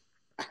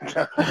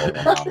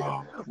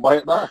 Buy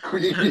it back.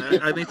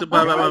 I need to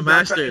buy back my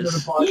masters.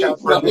 That's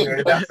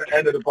the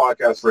end of the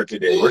podcast for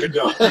today. We're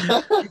done.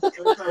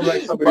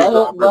 Like somebody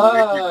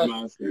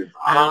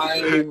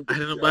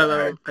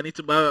I need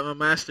to buy back my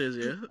masters,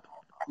 yeah.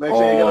 Make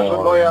sure you get a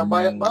good lawyer and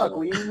buy it back.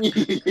 Buy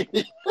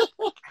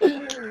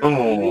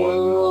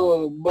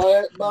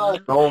it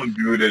back. Don't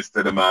do this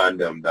to the man,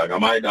 them dog.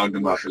 My dog, the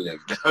muffin live.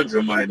 Dogs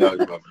are my dog,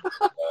 the muffin.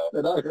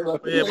 The dog, the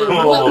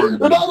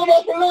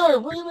muffin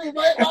live. What do you mean?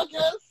 Buy it back,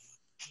 yes?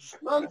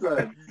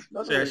 Nonsense.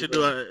 So I should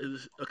do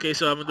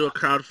so I'm gonna do a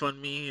crowdfund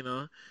me,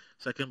 so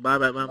I can buy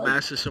back my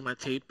masters for my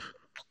tape.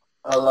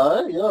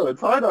 Yo, it's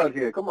hard out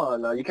here. Come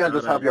on now, you can't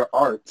just have your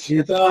art.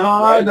 It's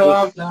hard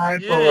enough time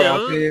for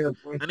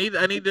I need the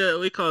what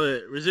do you call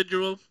it,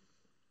 residual.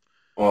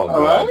 Oh,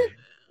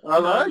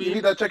 all right. You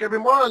need that check every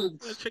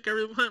month. Check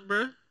every month,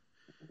 bro.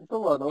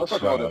 Come on, now, let's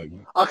talk about it.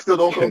 Oxtail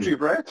don't come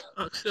cheap, right?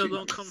 Oxtail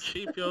don't come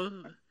cheap, yo.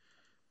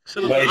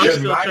 Oxtail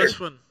trust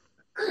fund.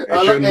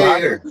 It shouldn't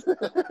matter.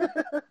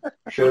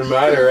 Shouldn't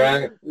matter,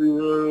 right?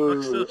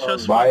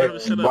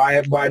 Buy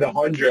it by the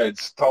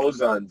hundreds,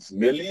 thousands,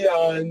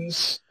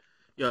 millions.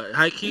 Yo,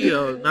 high key,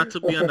 not to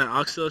be on that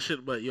oxtail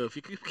shit, but yo, if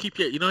you keep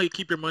you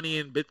keep your money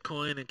in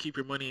Bitcoin and keep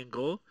your money in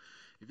gold.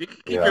 If you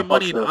keep your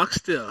money in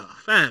oxtail,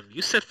 fam,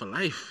 you set for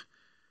life.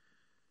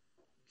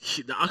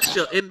 The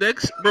oxtail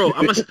index, bro.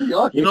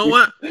 You know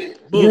what?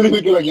 Boom.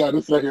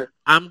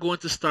 I'm going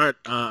to start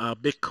a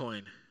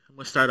Bitcoin. I'm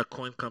gonna start a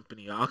coin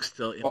company, an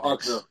oxtail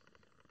index.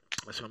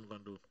 That's what I'm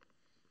gonna do.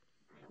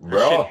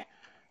 Bro,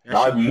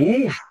 that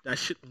move. That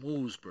shit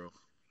moves, bro.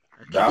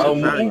 That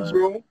moves,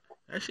 bro.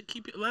 That should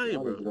keep it value,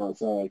 bro.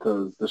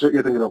 Because the shit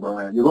you're thinking about,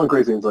 man, you're going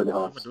crazy inside your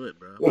house. I'm gonna do it,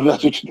 bro.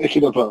 That's what you're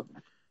thinking about.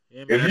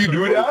 Yeah, man, if you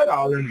do that,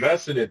 I'll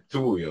invest in it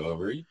too, yo.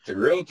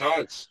 Real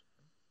talks.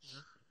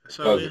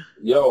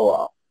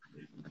 Yo,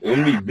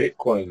 it'll be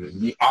Bitcoin, it'll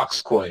be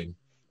Oxcoin.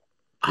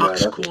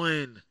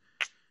 Oxcoin.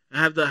 I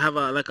have a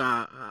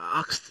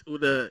ox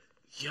with a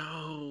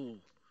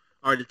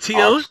or the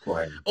TL.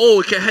 Oh,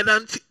 we can head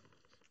on.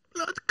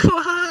 Blood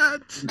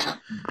clot.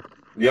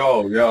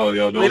 Yo.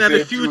 Don't we're in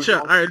the future.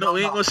 All right, no,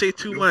 we ain't gonna say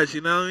too much.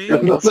 You know what I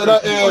mean? Don't say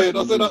that.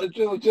 Don't say that.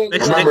 Chill.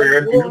 Remember,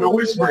 you're gonna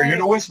whisper. You're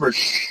gonna whisper.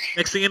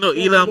 Next thing you know,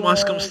 Elon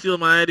Musk come steal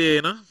my idea.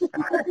 You know?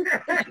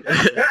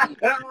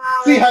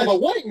 See how the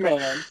white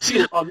man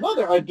steal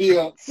another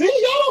idea. See,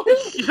 y'all.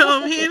 You know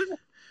what I mean?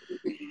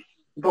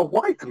 The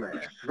white man,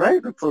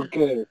 right? It's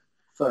okay.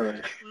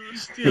 Sorry.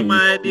 Steal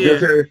my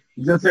idea.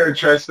 Just hear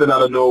Tristan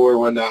out of nowhere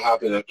when that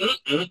happened.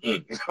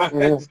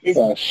 It's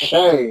a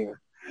shame.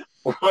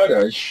 What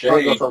a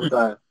shame.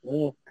 Sometime.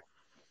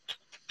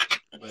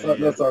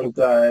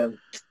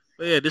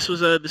 But yeah, this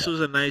was a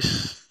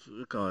nice, what do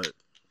you call it?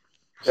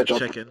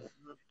 Check-in.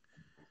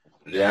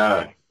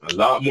 Yeah, a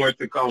lot more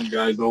to come,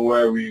 guys. Don't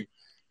worry.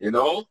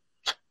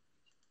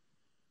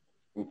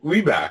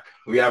 We back.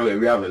 We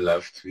haven't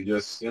left. We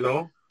just,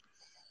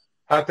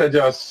 had to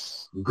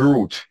just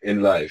Groot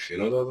in life,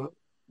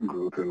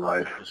 Groot in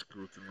life. Just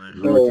Groot in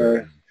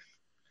life.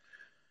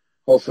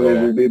 Hopefully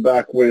we'll be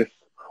back with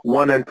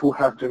 1 and 2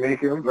 half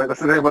Jamaicans. Right? That's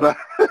the name of that.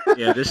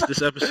 Yeah,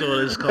 this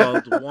episode is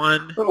called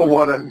 1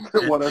 and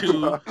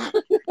 2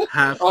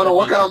 half. I don't know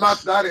what kind of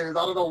match that is. I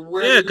don't know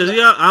where. Yeah, because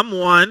I'm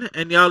 1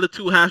 and y'all the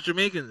 2 half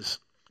Jamaicans.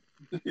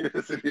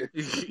 Yes, it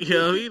is. You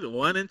know what I mean?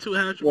 1 and 2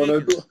 half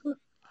Jamaicans.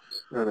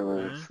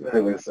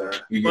 Anyways, sir.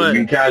 We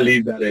can't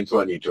leave that in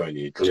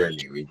 2020.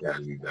 Clearly, we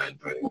can't leave that in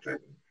 2020.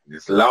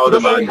 It's loud.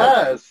 That's all he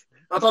has.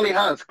 That's all he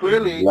has.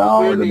 Clearly.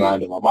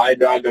 My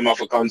dog them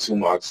off a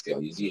consumer oxtail.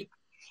 You see it?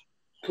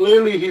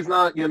 Clearly, he's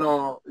not,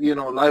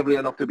 lively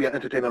enough to be an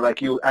entertainer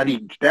like you, and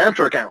he damn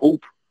sure can't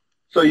hoop.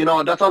 So,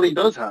 that's all he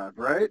does have,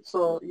 right?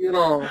 So,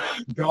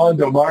 Don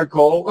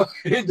DeMarco.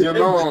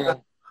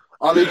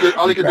 All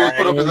he could do is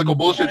put up his little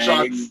bullshit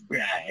shots.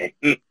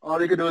 All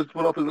he could do is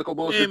put up his little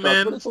bullshit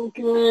shots. But it's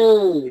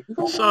okay.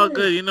 It's all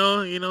good,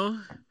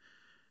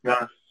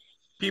 Yeah.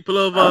 People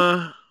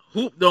of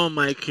Hoop don't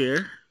mic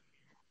here.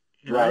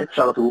 Right.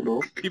 Shout out to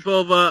Uno.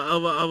 People of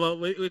what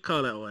we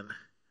call that one?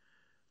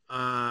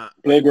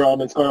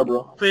 Playground in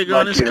Scarborough.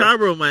 Playground in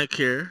Scarborough might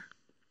care.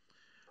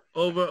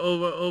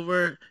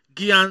 Over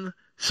Guion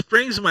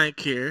Springs might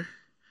care.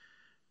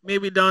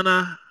 Maybe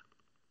down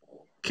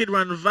Kid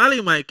Run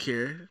Valley might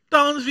care.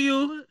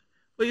 Downsview,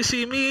 where you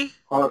see me?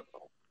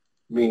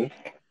 Me.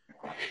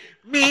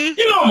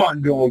 You know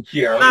man don't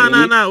care.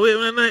 Nah.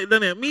 Wait,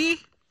 done it. Me?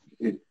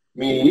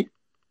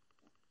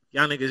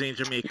 Y'all niggas ain't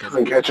Jamaican.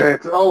 Doesn't catch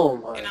it. Oh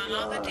my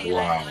god.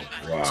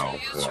 Wow.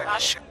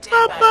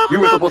 You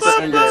were supposed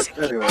to end it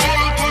anyway.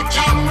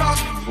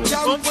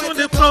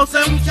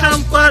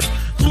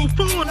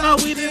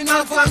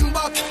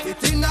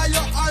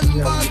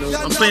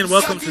 I'm playing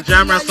Welcome to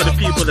Jamrock for the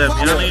people that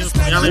y'all ain't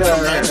from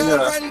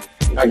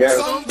here. I guess.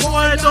 Boy,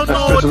 I don't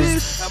know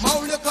this.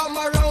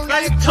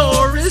 Like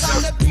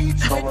tourists.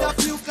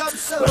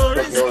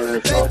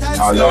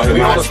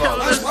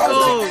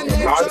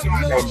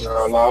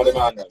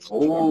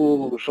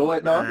 Oh, show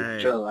it now.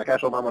 Right. Chill. I can't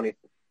show my money.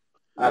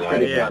 I have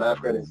credit. I have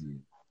credit.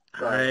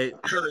 All right.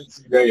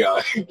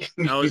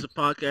 That was the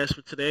podcast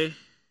for today.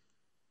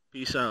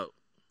 Peace out.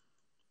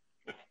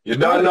 You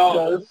done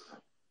now?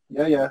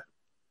 Yeah.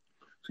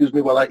 Excuse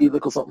me while I eat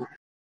little something.